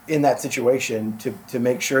in that situation to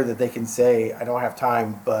make sure that they can say, I don't have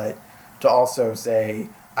time, but to also say,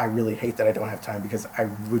 I really hate that I don't have time because I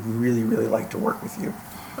would really, really like to work with you?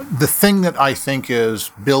 The thing that I think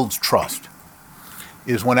builds trust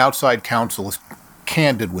is when outside counsel is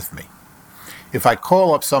candid with me. If I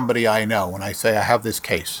call up somebody I know and I say, I have this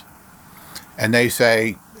case, and they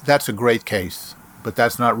say, that's a great case, but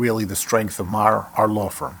that's not really the strength of our law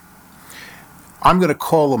firm, I'm going to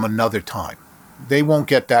call them another time. They won't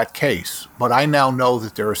get that case, but I now know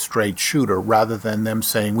that they're a straight shooter rather than them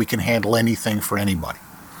saying we can handle anything for anybody.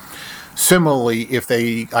 Similarly, if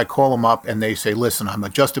I call them up and they say, listen, I'm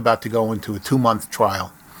just about to go into a 2-month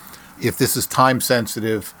trial. If this is time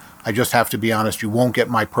sensitive, I just have to be honest, you won't get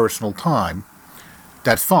my personal time.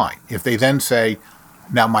 That's fine. If they then say,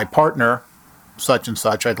 now my partner, such and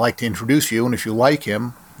such, I'd like to introduce you, and if you like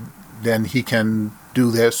him, then he can do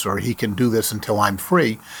this, or he can do this until I'm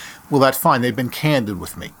free. Well, that's fine. They've been candid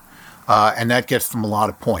with me, and that gets them a lot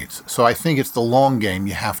of points. So I think it's the long game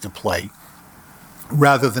you have to play,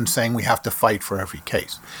 rather than saying we have to fight for every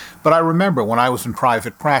case. But I remember when I was in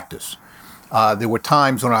private practice, there were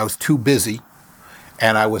times when I was too busy,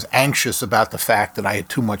 and I was anxious about the fact that I had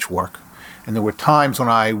too much work. And there were times when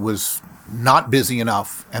I was not busy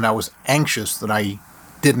enough, and I was anxious that I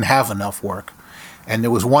didn't have enough work. And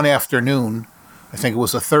there was one afternoon, I think it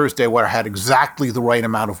was a Thursday, where I had exactly the right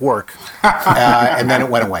amount of work, and then it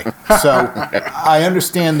went away. So I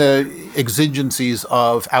understand the exigencies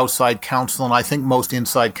of outside counsel, and I think most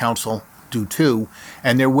inside counsel do too,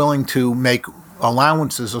 and they're willing to make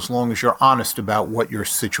allowances as long as you're honest about what your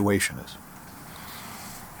situation is.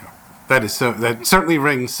 That certainly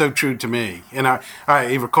rings so true to me. And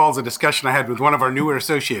I recalls a discussion I had with one of our newer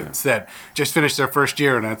associates that just finished their first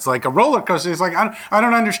year, and it's like a roller coaster. It's like, I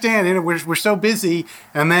don't understand. You know, we're so busy,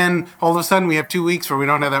 and then all of a sudden we have 2 weeks where we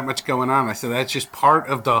don't have that much going on. I said, that's just part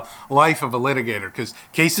of the life of a litigator, because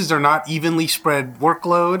cases are not evenly spread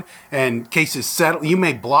workload, and cases settle. You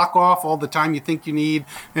may block off all the time you think you need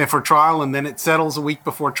for trial, and then it settles a week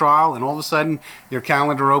before trial, and all of a sudden your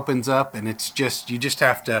calendar opens up, and you just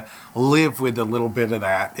have to live with a little bit of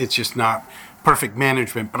that. It's just not perfect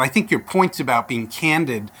management. But I think your points about being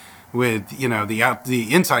candid with, the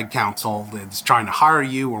inside counsel that's trying to hire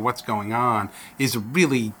you or what's going on is a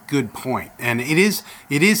really good point. And it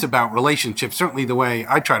is about relationships. Certainly the way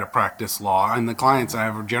I try to practice law, and the clients I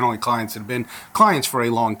have are generally clients that have been clients for a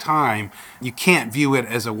long time. You can't view it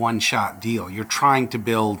as a one-shot deal. You're trying to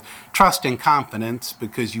build trust and confidence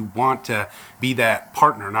because you want to be that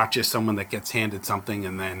partner, not just someone that gets handed something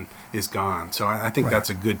and then is gone. So I think That's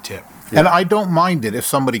a good tip. And I don't mind it if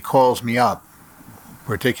somebody calls me up,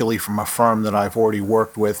 particularly from a firm that I've already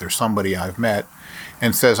worked with or somebody I've met,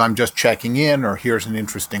 and says, I'm just checking in, or here's an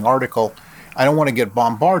interesting article. I don't want to get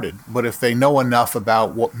bombarded, but if they know enough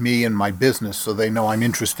about me and my business so they know I'm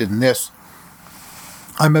interested in this,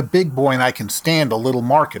 I'm a big boy and I can stand a little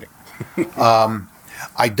marketing.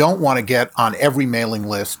 I don't want to get on every mailing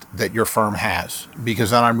list that your firm has, because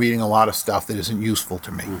then I'm reading a lot of stuff that isn't useful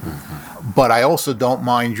to me. Mm-hmm. But I also don't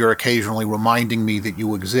mind your occasionally reminding me that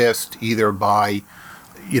you exist, either by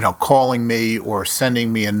calling me or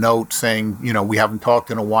sending me a note saying, we haven't talked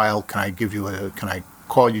in a while. Can I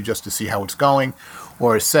call you just to see how it's going?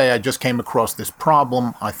 Or say, I just came across this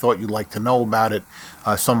problem. I thought you'd like to know about it.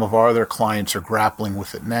 Some of our other clients are grappling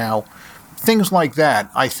with it now. Things like that,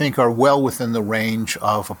 I think, are well within the range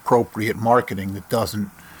of appropriate marketing that doesn't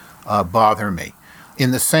bother me. In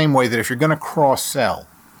the same way that if you're going to cross-sell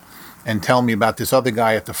and tell me about this other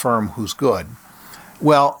guy at the firm who's good,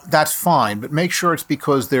 well, that's fine, but make sure it's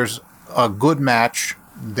because there's a good match.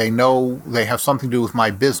 They know they have something to do with my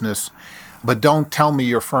business. But don't tell me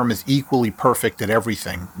your firm is equally perfect at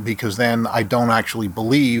everything, because then I don't actually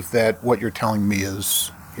believe that what you're telling me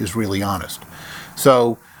is really honest.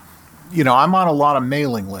 So, I'm on a lot of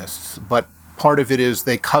mailing lists, but part of it is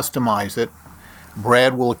they customize it.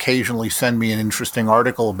 Brad will occasionally send me an interesting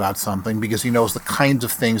article about something because he knows the kinds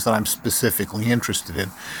of things that I'm specifically interested in.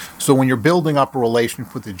 So when you're building up a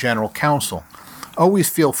relationship with the general counsel, always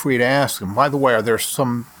feel free to ask him, by the way, are there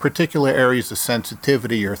some particular areas of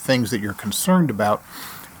sensitivity or things that you're concerned about?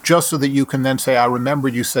 Just so that you can then say, I remember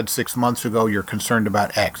you said 6 months ago you're concerned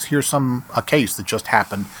about X. Here's a case that just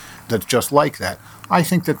happened that's just like that. I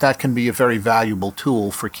think that can be a very valuable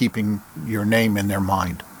tool for keeping your name in their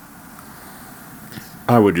mind.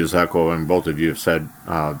 I would just echo, and both of you have said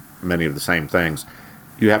many of the same things.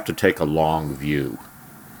 You have to take a long view.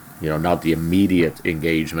 Not the immediate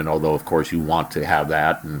engagement, although of course you want to have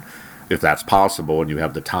that, and if that's possible and you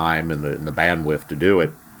have the time and the bandwidth to do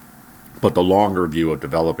it. But the longer view of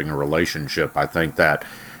developing a relationship, I think that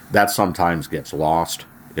sometimes gets lost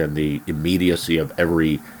in the immediacy of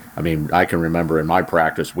I can remember in my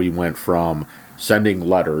practice, we went from sending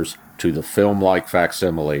letters to the film-like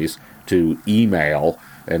facsimiles to email,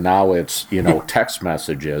 and now it's, text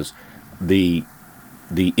messages. The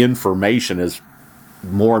information is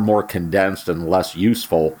more and more condensed and less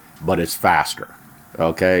useful, but it's faster.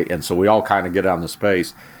 Okay? And so we all kind of get on the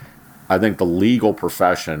space. I think the legal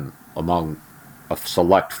profession, among a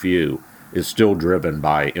select few, is still driven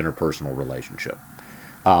by interpersonal relationship.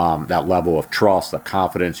 That level of trust, the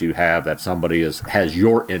confidence you have that somebody has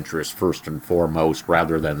your interest first and foremost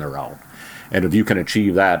rather than their own. And if you can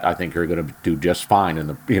achieve that, I think you're going to do just fine in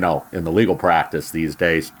the legal practice these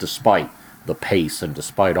days, despite the pace and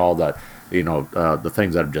despite all the the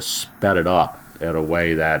things that have just sped it up in a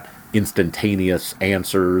way that instantaneous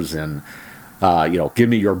answers and give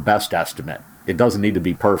me your best estimate. It doesn't need to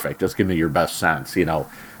be perfect. Just give me your best sense.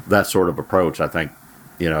 That sort of approach. I think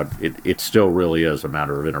it still really is a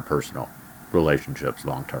matter of interpersonal relationships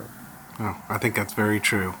long term. Oh, I think that's very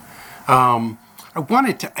true. I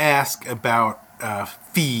wanted to ask about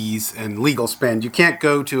fees and legal spend. You can't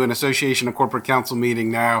go to an Association of Corporate Counsel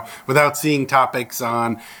meeting now without seeing topics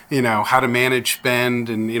on, how to manage spend.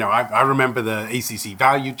 And, I remember the ACC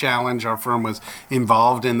Value Challenge. Our firm was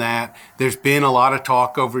involved in that. There's been a lot of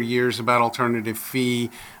talk over years about alternative fee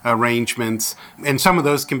arrangements. And some of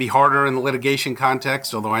those can be harder in the litigation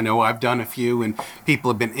context, although I know I've done a few and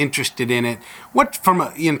people have been interested in it.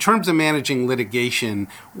 In terms of managing litigation,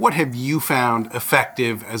 what have you found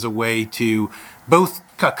effective as a way to both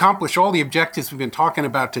accomplish all the objectives we've been talking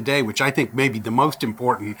about today, which I think may be the most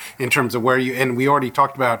important in terms of and we already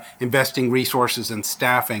talked about investing resources and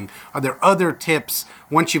staffing. Are there other tips,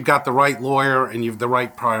 once you've got the right lawyer and you've the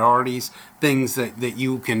right priorities, things that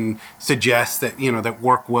you can suggest that, that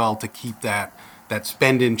work well to keep that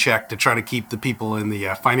spend in check, to try to keep the people in the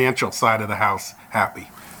financial side of the house happy?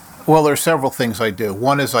 Well, there are several things I do.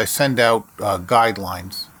 One is I send out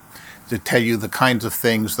guidelines to tell you the kinds of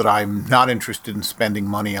things that I'm not interested in spending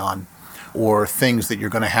money on, or things that you're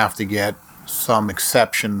going to have to get some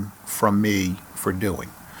exception from me for doing.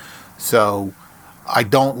 So I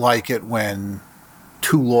don't like it when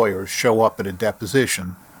two lawyers show up at a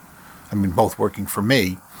deposition, both working for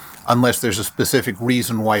me, unless there's a specific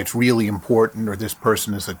reason why it's really important, or this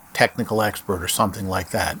person is a technical expert or something like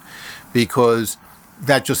that, because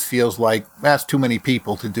that just feels like that's too many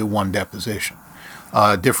people to do one deposition.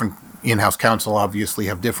 Different in-house counsel obviously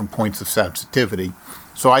have different points of sensitivity.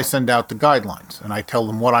 So I send out the guidelines and I tell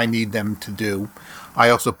them what I need them to do. I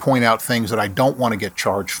also point out things that I don't want to get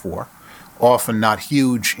charged for, often not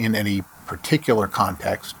huge in any particular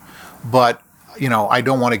context, but I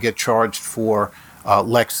don't want to get charged for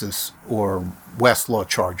Lexis or Westlaw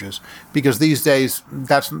charges, because these days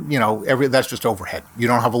that's just overhead. You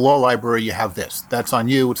don't have a law library, you have this. That's on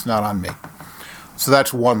you, it's not on me. So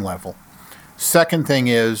that's one level. Second thing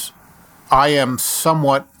is, I am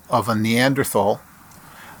somewhat of a Neanderthal,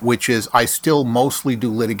 which is I still mostly do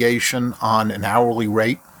litigation on an hourly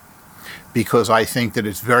rate, because I think that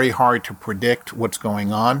it's very hard to predict what's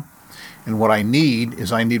going on. And what I need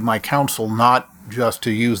my counsel not just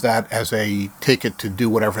to use that as a ticket to do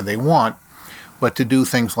whatever they want, but to do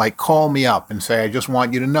things like call me up and say, I just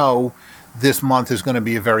want you to know this month is going to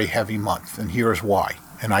be a very heavy month, and here's why.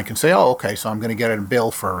 And I can say, oh, okay, so I'm going to get a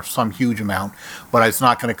bill for some huge amount, but it's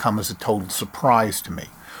not going to come as a total surprise to me.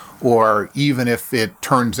 Or even if it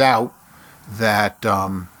turns out that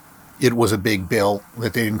it was a big bill,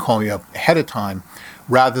 that they didn't call me up ahead of time,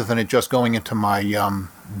 rather than it just going into my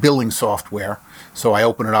billing software. So I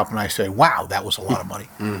open it up and I say, wow, that was a lot of money.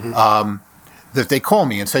 Mm-hmm. that they call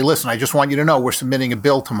me and say, listen, I just want you to know we're submitting a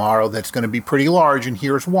bill tomorrow that's going to be pretty large, and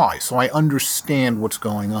here's why. So I understand what's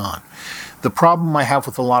going on. The problem I have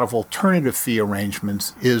with a lot of alternative fee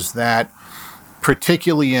arrangements is that,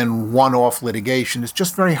 particularly in one-off litigation, it's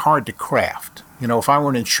just very hard to craft. You know, if I were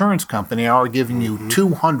an insurance company, I were giving you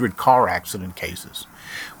 200 car accident cases.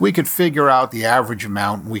 We could figure out the average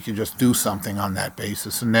amount, and we could just do something on that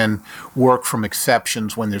basis and then work from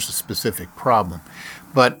exceptions when there's a specific problem.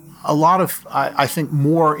 But a lot of, I think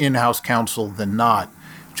more in-house counsel than not,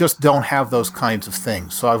 just don't have those kinds of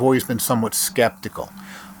things. So I've always been somewhat skeptical.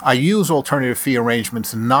 I use alternative fee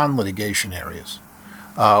arrangements in non-litigation areas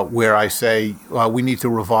where I say, we need to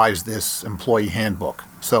revise this employee handbook.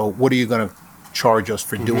 So what are you going to charge us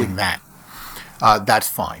for doing that? That's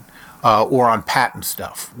fine. Or on patent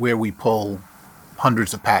stuff, where we pull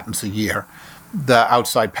hundreds of patents a year. The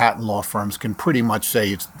outside patent law firms can pretty much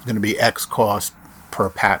say it's going to be X cost per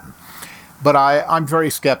patent. But I'm very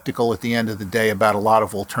skeptical at the end of the day about a lot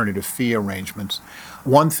of alternative fee arrangements.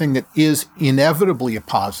 One thing that is inevitably a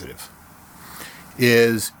positive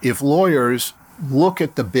is if lawyers look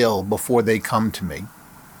at the bill before they come to me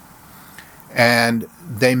and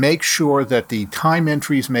they make sure that the time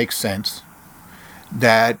entries make sense,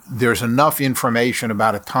 that there's enough information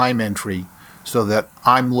about a time entry so that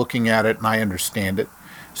I'm looking at it and I understand it.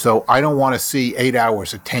 So I don't want to see 8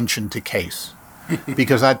 hours attention to case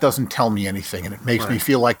because that doesn't tell me anything, and it makes me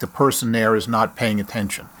feel like the person there is not paying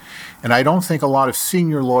attention. And I don't think a lot of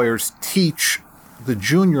senior lawyers teach the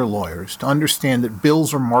junior lawyers to understand that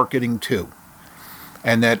bills are marketing too,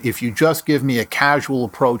 and that if you just give me a casual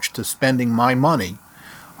approach to spending my money,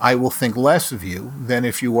 I will think less of you than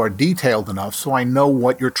if you are detailed enough so I know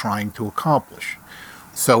what you're trying to accomplish.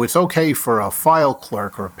 So it's okay for a file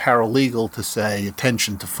clerk or a paralegal to say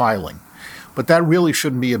attention to filing, but that really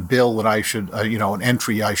shouldn't be a bill that I should, an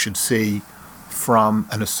entry I should see from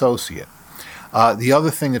an associate. The other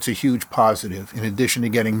thing that's a huge positive, in addition to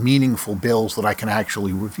getting meaningful bills that I can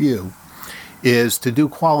actually review, is to do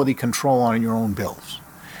quality control on your own bills.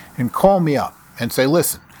 And call me up and say,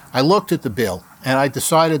 listen, I looked at the bill and I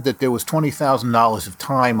decided that there was $20,000 of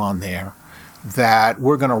time on there that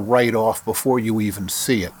we're going to write off before you even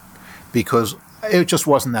see it because it just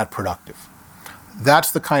wasn't that productive.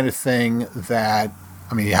 That's the kind of thing that,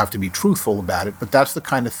 you have to be truthful about it, but that's the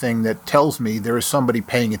kind of thing that tells me there is somebody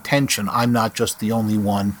paying attention. I'm not just the only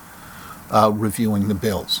one reviewing the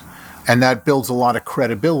bills. And that builds a lot of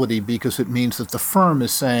credibility because it means that the firm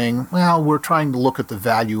is saying, well, we're trying to look at the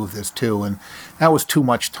value of this too, and that was too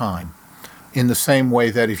much time. In the same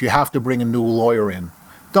way that if you have to bring a new lawyer in,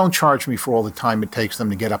 don't charge me for all the time it takes them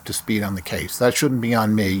to get up to speed on the case. That shouldn't be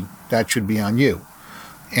on me. That should be on you.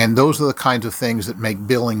 And those are the kinds of things that make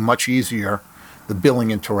billing much easier, the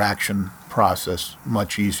billing interaction process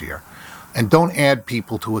much easier. And don't add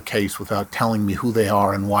people to a case without telling me who they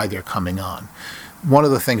are and why they're coming on. One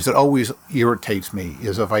of the things that always irritates me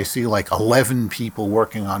is if I see like 11 people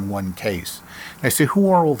working on one case. And I say, who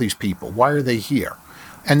are all these people? Why are they here?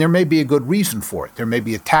 And there may be a good reason for it. There may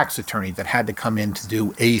be a tax attorney that had to come in to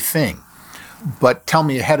do a thing. But tell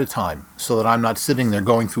me ahead of time so that I'm not sitting there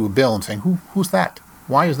going through a bill and saying, who's that?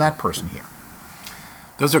 Why is that person here?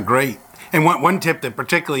 Those are great. And one tip that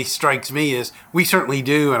particularly strikes me is we certainly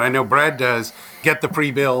do, and I know Brad does, get the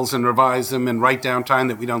pre-bills and revise them and write down time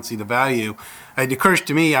that we don't see the value. It occurs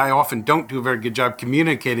to me I often don't do a very good job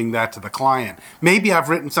communicating that to the client. Maybe I've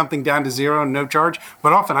written something down to zero and no charge,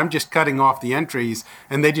 but often I'm just cutting off the entries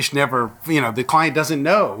and they just never, the client doesn't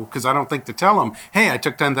know because I don't think to tell them, hey, I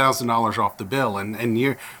took $10,000 off the bill. And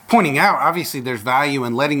you're pointing out, obviously there's value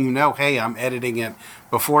in letting you know, hey, I'm editing it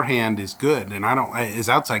beforehand is good. And I don't, as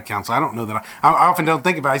outside counsel, I don't know that I often don't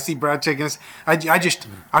think about it. I see Brad shaking his,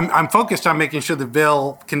 I'm focused on making sure the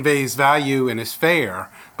bill conveys value and is fair,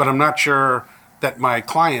 but I'm not sure that my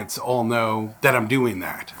clients all know that I'm doing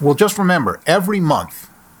that. Well, just remember, every month,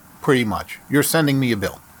 pretty much, you're sending me a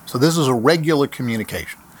bill. So this is a regular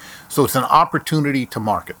communication. So it's an opportunity to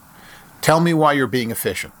market. Tell me why you're being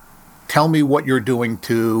efficient. Tell me what you're doing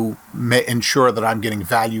to ensure that I'm getting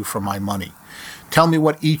value for my money. Tell me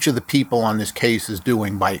what each of the people on this case is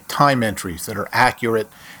doing by time entries that are accurate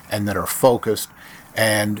and that are focused.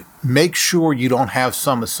 And make sure you don't have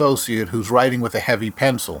some associate who's writing with a heavy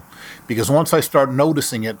pencil, because once I start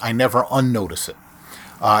noticing it, I never unnotice it,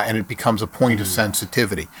 and it becomes a point of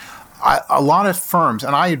sensitivity. A lot of firms,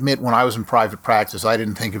 and I admit when I was in private practice, I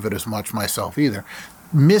didn't think of it as much myself either,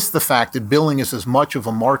 miss the fact that billing is as much of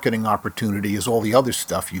a marketing opportunity as all the other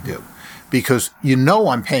stuff you do, because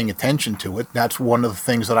I'm paying attention to it. That's one of the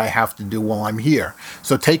things that I have to do while I'm here.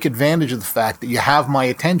 So take advantage of the fact that you have my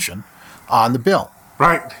attention on the bill.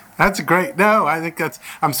 Right. That's great. No, I think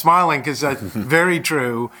I'm smiling because that's very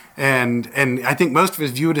true. And I think most of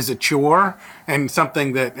us view it as a chore and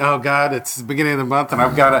something that, oh God, it's the beginning of the month and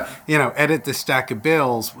I've got to, edit this stack of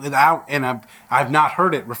bills I've not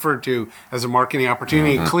heard it referred to as a marketing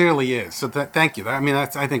opportunity. It clearly is. So thank you.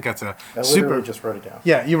 I think that's a I super. literally just wrote it down.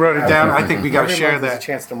 Yeah, you wrote it down. I think we got to Every share month is a that.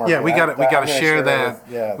 chance to market. Yeah, we got I'm to gonna share that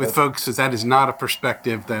with with folks, because that is not a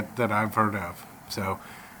perspective that I've heard of. So,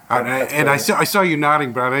 That's and brilliant. I saw you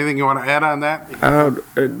nodding, Brad. Anything you want to add on that?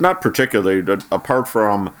 Not particularly, but apart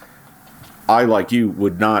from, I, like you,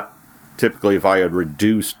 would not typically, if I had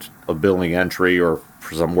reduced a billing entry or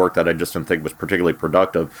for some work that I just didn't think was particularly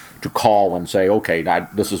productive, to call and say, okay,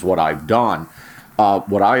 this is what I've done.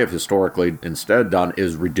 What I have historically instead done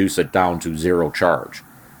is reduce it down to zero charge,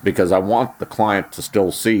 because I want the client to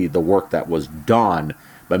still see the work that was done.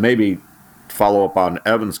 But maybe follow up on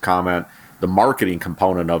Evan's comment, the marketing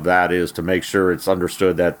component of that is to make sure it's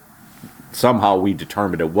understood that somehow we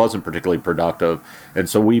determined it wasn't particularly productive, and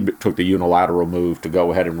so we took the unilateral move to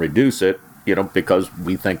go ahead and reduce it, because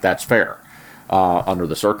we think that's fair under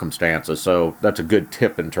the circumstances. So that's a good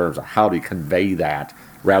tip in terms of how to convey that,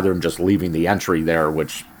 rather than just leaving the entry there,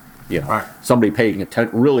 which, Right. somebody paying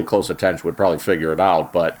really close attention would probably figure it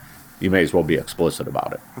out, but you may as well be explicit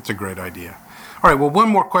about it. That's a great idea. All right, well, one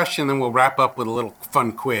more question, then we'll wrap up with a little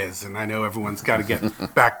fun quiz, and I know everyone's got to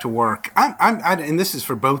get back to work. And this is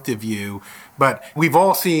for both of you, but we've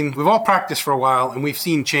all practiced for a while, and we've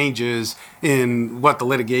seen changes in what the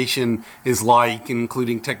litigation is like,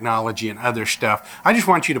 including technology and other stuff. I just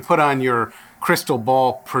want you to put on your crystal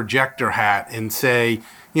ball projector hat and say,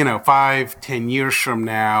 5-10 years from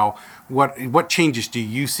now, what changes do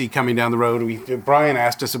you see coming down the road? Brian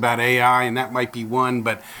asked us about AI, and that might be one,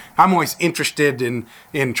 but I'm always interested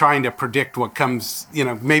in trying to predict what comes,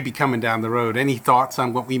 maybe coming down the road. Any thoughts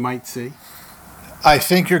on what we might see? I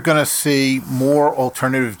think you're going to see more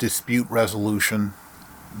alternative dispute resolution,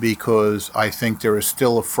 because I think there is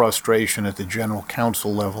still a frustration at the general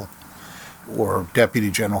counsel level or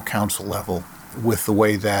deputy general counsel level with the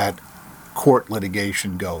way that court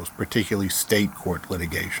litigation goes, particularly state court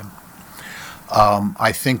litigation.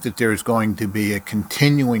 I think that there's going to be a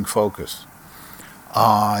continuing focus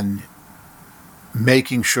on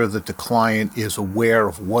making sure that the client is aware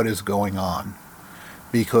of what is going on,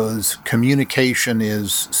 because communication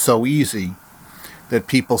is so easy that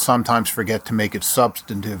people sometimes forget to make it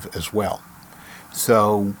substantive as well.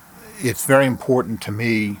 So it's very important to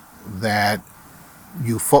me that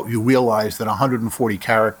you realize that 140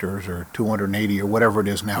 characters or 280 or whatever it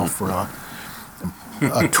is now for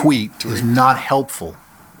a tweet is not helpful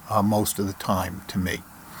most of the time to me.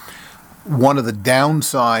 One of the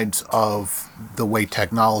downsides of the way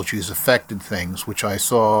technology has affected things, which I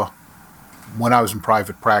saw when I was in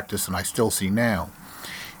private practice and I still see now,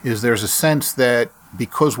 is there's a sense that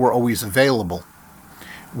because we're always available,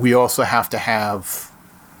 we also have to have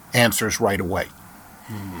answers right away.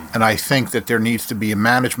 And I think that there needs to be a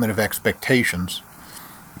management of expectations.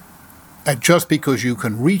 That just because you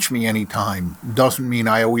can reach me anytime doesn't mean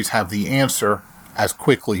I always have the answer as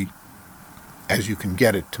quickly as you can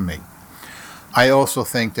get it to me. I also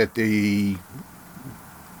think that the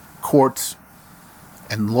courts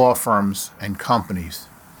and law firms and companies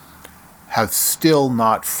have still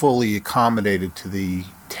not fully accommodated to the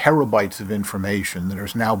terabytes of information that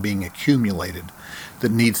is now being accumulated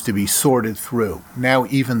that needs to be sorted through. Now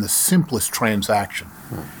even the simplest transaction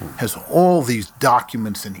has all these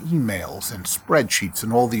documents and emails and spreadsheets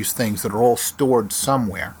and all these things that are all stored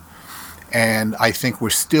somewhere. And I think we're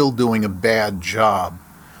still doing a bad job,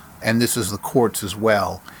 and this is the courts as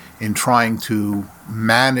well, in trying to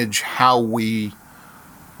manage how we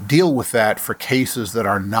deal with that for cases that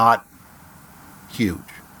are not huge.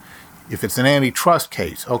 If it's an antitrust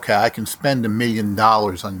case, okay, I can spend $1 million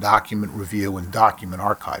on document review and document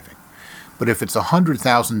archiving. But if it's a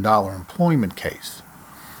 $100,000 employment case,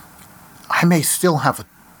 I may still have a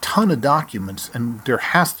ton of documents, and there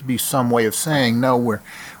has to be some way of saying, no,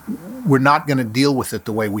 we're not going to deal with it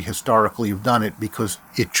the way we historically have done it, because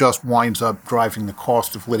it just winds up driving the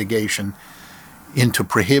cost of litigation into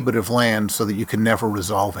prohibitive land so that you can never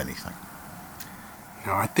resolve anything.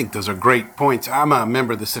 I think those are great points. I'm a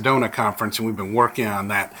member of the Sedona Conference, and we've been working on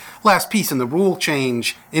that last piece. And the rule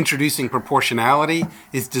change introducing proportionality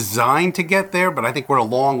is designed to get there, but I think we're a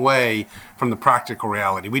long way from the practical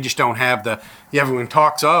reality. We just don't have everyone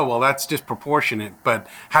talks, oh, well, that's disproportionate. But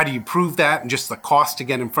how do you prove that? And just the cost to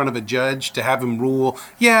get in front of a judge to have him rule,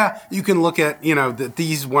 yeah, you can look at,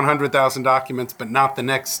 these 100,000 documents, but not the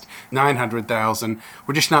next 900,000.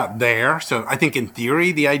 We're just not there. So I think in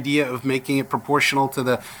theory, the idea of making it proportional to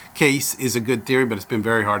the case is a good theory, but it's been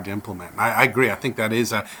very hard to implement. I agree. I think that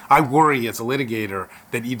is I worry as a litigator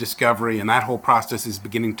that e-discovery and that whole process is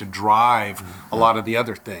beginning to drive a lot of the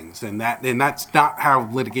other things. And that's not how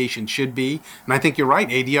litigation should be. And I think you're right.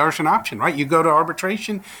 ADR is an option, right? You go to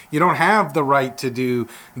arbitration, you don't have the right to do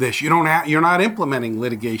this. You're not implementing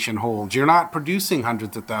litigation holds. You're not producing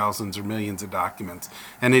hundreds of thousands or millions of documents.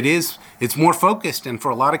 And it's more focused. And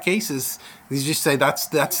for a lot of cases, you just say that's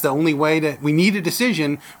the only way we need a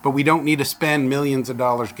decision, but we don't need to spend millions of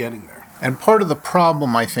dollars getting there. And part of the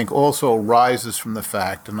problem, I think, also arises from the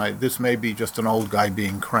fact, and this may be just an old guy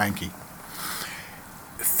being cranky,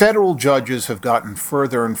 federal judges have gotten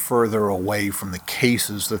further and further away from the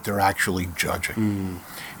cases that they're actually judging.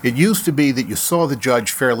 It used to be that you saw the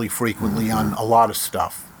judge fairly frequently on a lot of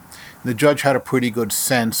stuff. The judge had a pretty good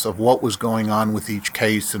sense of what was going on with each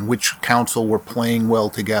case and which counsel were playing well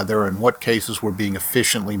together and what cases were being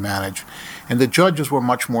efficiently managed. And the judges were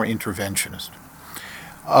much more interventionist.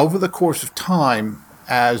 Over the course of time,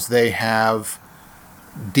 as they have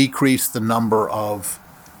decreased the number of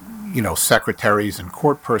secretaries and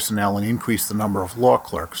court personnel and increased the number of law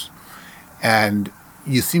clerks, and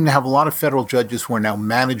you seem to have a lot of federal judges who are now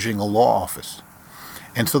managing a law office.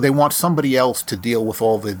 And so they want somebody else to deal with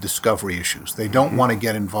all the discovery issues. They don't want to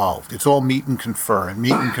get involved. It's all meet and confer and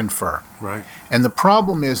meet and confer. Right. And the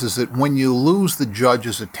problem is that when you lose the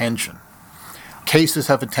judge's attention, cases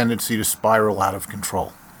have a tendency to spiral out of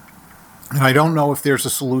control. And I don't know if there's a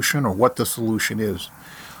solution or what the solution is.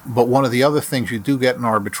 But one of the other things you do get in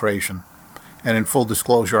arbitration, and in full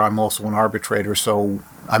disclosure, I'm also an arbitrator, so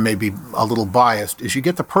I may be a little biased, is you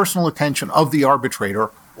get the personal attention of the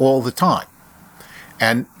arbitrator all the time.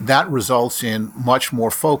 And that results in much more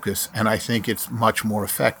focus, and I think it's much more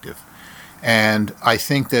effective. And I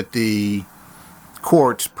think that the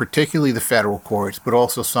courts, particularly the federal courts, but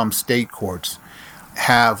also some state courts,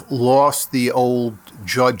 have lost the old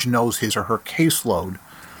judge knows his or her caseload.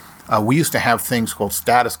 We used to have things called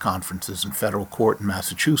status conferences in federal court in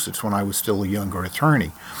Massachusetts when I was still a younger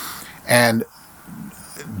attorney. And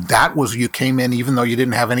that was, you came in even though you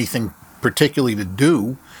didn't have anything particularly to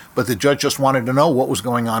do, but the judge just wanted to know what was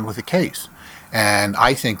going on with the case. And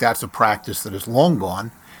I think that's a practice that is long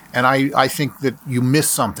gone. And I think that you miss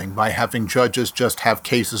something by having judges just have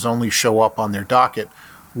cases only show up on their docket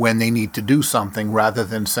when they need to do something, rather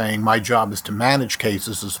than saying my job is to manage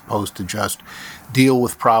cases as opposed to just deal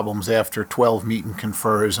with problems after 12 meet and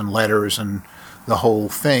confers and letters and the whole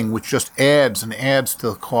thing, which just adds and adds to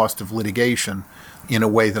the cost of litigation in a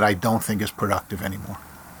way that I don't think is productive anymore.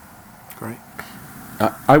 Great.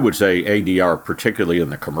 I would say ADR, particularly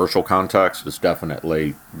in the commercial context, is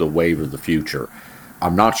definitely the wave of the future.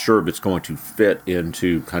 I'm not sure if it's going to fit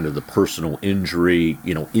into kind of the personal injury,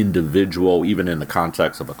 individual, even in the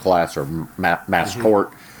context of a class or mass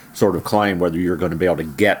tort sort of claim, whether you're going to be able to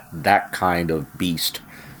get that kind of beast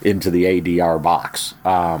into the ADR box.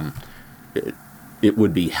 It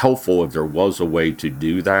would be helpful if there was a way to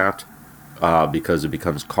do that, because it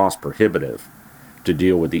becomes cost prohibitive to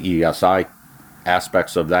deal with the ESI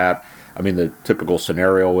aspects of that. I mean, the typical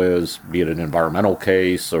scenario is, be it an environmental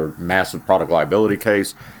case or massive product liability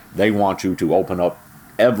case, they want you to open up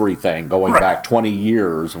everything going back 20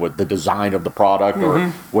 years with the design of the product or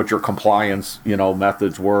what your compliance,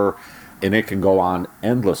 methods were, and it can go on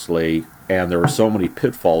endlessly. And there are so many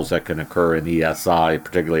pitfalls that can occur in ESI,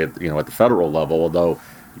 particularly at the federal level. Although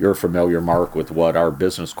you're familiar, Mark, with what our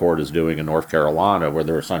business court is doing in North Carolina, where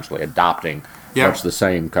they're essentially adopting much the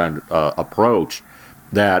same kind of approach,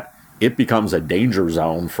 that it becomes a danger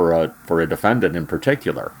zone for a defendant in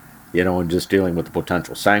particular, and just dealing with the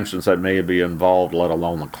potential sanctions that may be involved, let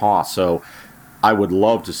alone the cost. So I would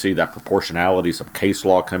love to see that proportionality, some case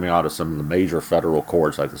law coming out of some of the major federal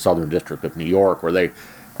courts, like the Southern District of New York, where they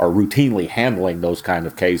are routinely handling those kind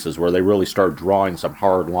of cases, where they really start drawing some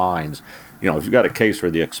hard lines. If you've got a case where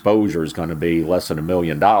the exposure is going to be less than $1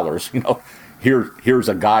 million, here's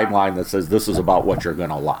a guideline that says this is about what you're going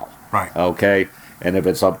to allow. Right. Okay. And if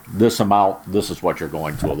it's up this amount, this is what you're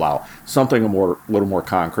going to allow. Something a little more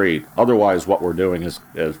concrete. Otherwise, what we're doing is,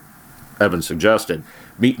 as Evan suggested,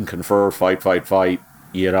 meet and confer, fight.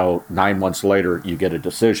 9 months later, you get a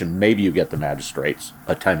decision. Maybe you get the magistrate's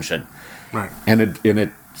attention. Right. And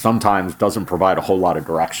it sometimes doesn't provide a whole lot of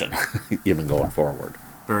direction, even going forward.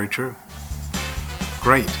 Very true.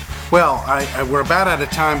 Great. Well, we're about out of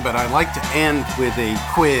time, but I'd like to end with a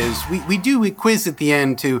quiz. We do a quiz at the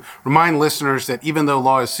end to remind listeners that even though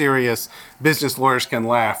law is serious, business lawyers can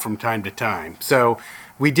laugh from time to time. So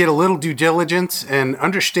we did a little due diligence and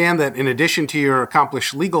understand that in addition to your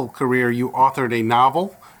accomplished legal career, you authored a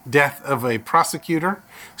novel Death of a Prosecutor.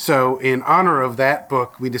 So in honor of that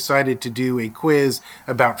book, we decided to do a quiz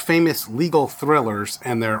about famous legal thrillers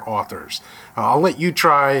and their authors. I'll let you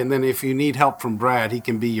try, and then if you need help from Brad, he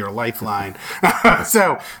can be your lifeline.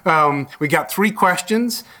 So we got 3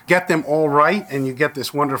 questions. Get them all right, and you get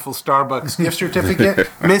this wonderful Starbucks gift certificate.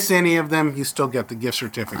 Miss any of them, you still get the gift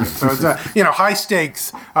certificate. So it's a high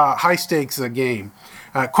stakes game.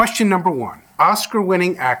 Question number 1.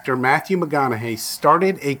 Oscar-winning actor Matthew McConaughey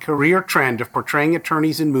started a career trend of portraying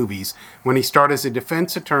attorneys in movies when he starred as a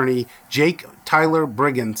defense attorney, Jake Tyler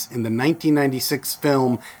Briggins, in the 1996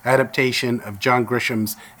 film adaptation of John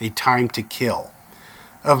Grisham's A Time to Kill.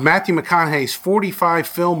 Of Matthew McConaughey's 45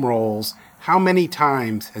 film roles, how many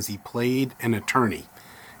times has he played an attorney?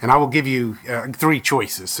 And I will give you 3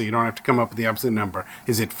 choices, so you don't have to come up with the opposite number.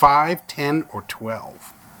 Is it 5, 10, or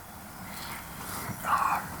 12?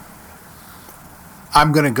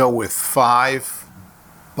 I'm going to go with 5,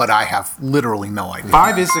 but I have literally no idea.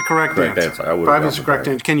 5 is the correct Correct answer. answer. I would've 5 gone is the with correct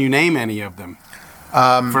that. answer. Can you name any of them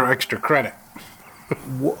for extra credit?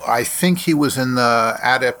 I think he was in the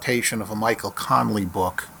adaptation of a Michael Connelly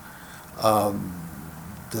book.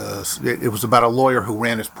 It was about a lawyer who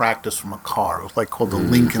ran his practice from a car. It was like called The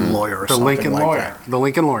Lincoln Lawyer or The something Lincoln like Lawyer. that. The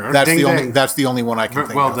Lincoln Lawyer. That's Ding, the only. ding. That's the only one I can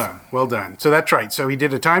think Well of. done. Well done. So that's right. So he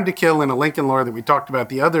did A Time to Kill and A Lincoln Lawyer that we talked about.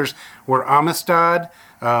 The others were Amistad,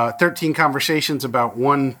 13 Conversations About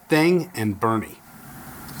One Thing, and Bernie.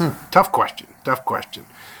 Tough question.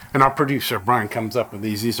 And our producer, Brian, comes up with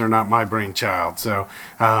these. These are not my brainchild, so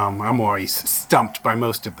I'm always stumped by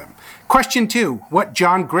most of them. Question 2. What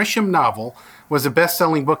John Grisham novel was a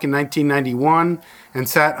best-selling book in 1991 and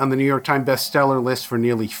sat on the New York Times bestseller list for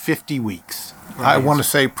nearly 50 weeks? I want to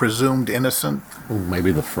say Presumed Innocent. Ooh,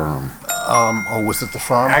 maybe The Firm. Or was it The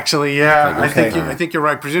Firm? Actually, yeah, Okay. I think you're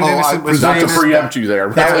right. Presumed Oh, Innocent was Not to famous. preempt you there.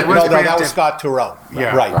 That was No, that preemptive. was Scott Turow.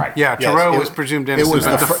 Yeah, Right. Yeah, Yes, Turow it- was Presumed it Innocent, was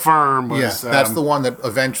but the The fir- Firm was... Yes, that's the one that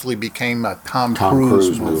eventually became a Tom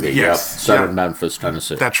Cruise movie. Yes. Yep. Set Yeah. in Memphis,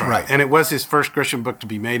 Tennessee. That's right. Right. And it was his first Grisham book to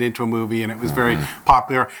be made into a movie, and it was very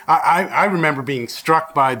popular. I remember being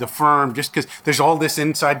struck by The Firm just because there's all this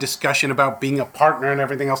inside discussion about being a partner and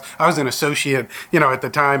everything else. I was an associate, at the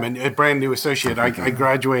time, and a brand new associate. I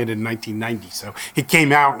graduated in 1990, so he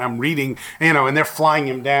came out, and I'm reading, and they're flying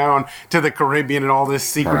him down to the Caribbean and all this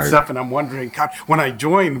secret Right. stuff, and I'm wondering, God, when I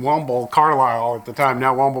joined Womble Carlisle at the time,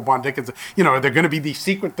 now Womble Bond Dickens, are there going to be these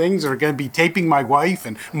secret things? Are going to be taping my wife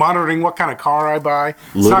and monitoring what kind of car I buy?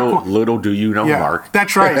 It's not cool. Little do you know, Yeah, Mark.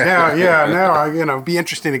 that's right. Yeah. Now, be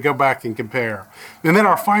interesting to go back and compare. And then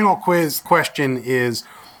our final quiz question is: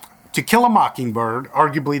 To Kill a Mockingbird,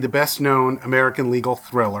 arguably the best-known American legal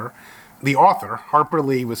thriller, the author, Harper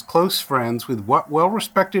Lee, was close friends with what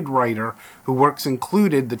well-respected writer whose works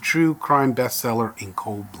included the true crime bestseller In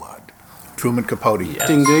Cold Blood? Truman Capote.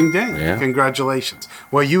 Ding, ding, ding. Yeah. Congratulations.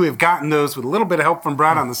 Well, you have gotten those with a little bit of help from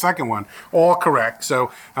Brad on the second one. All correct.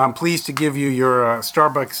 So I'm pleased to give you your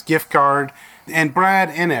Starbucks gift card. And Brad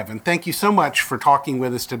and Evan, thank you so much for talking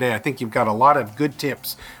with us today. I think you've got a lot of good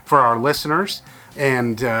tips for our listeners,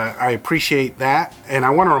 and I appreciate that. And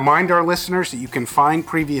I want to remind our listeners that you can find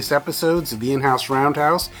previous episodes of the In-House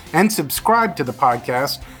Roundhouse and subscribe to the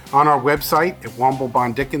podcast on our website at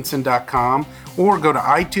womblebonddickinson.com, or go to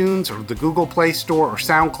iTunes or the Google Play Store or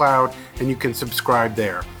SoundCloud, and you can subscribe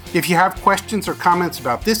there. If you have questions or comments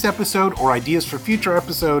about this episode or ideas for future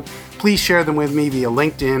episodes, please share them with me via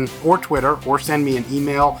LinkedIn or Twitter, or send me an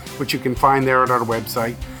email, which you can find there at our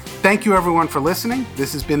website. Thank you, everyone, for listening.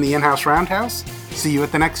 This has been the In-House Roundhouse. See you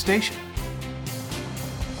at the next station.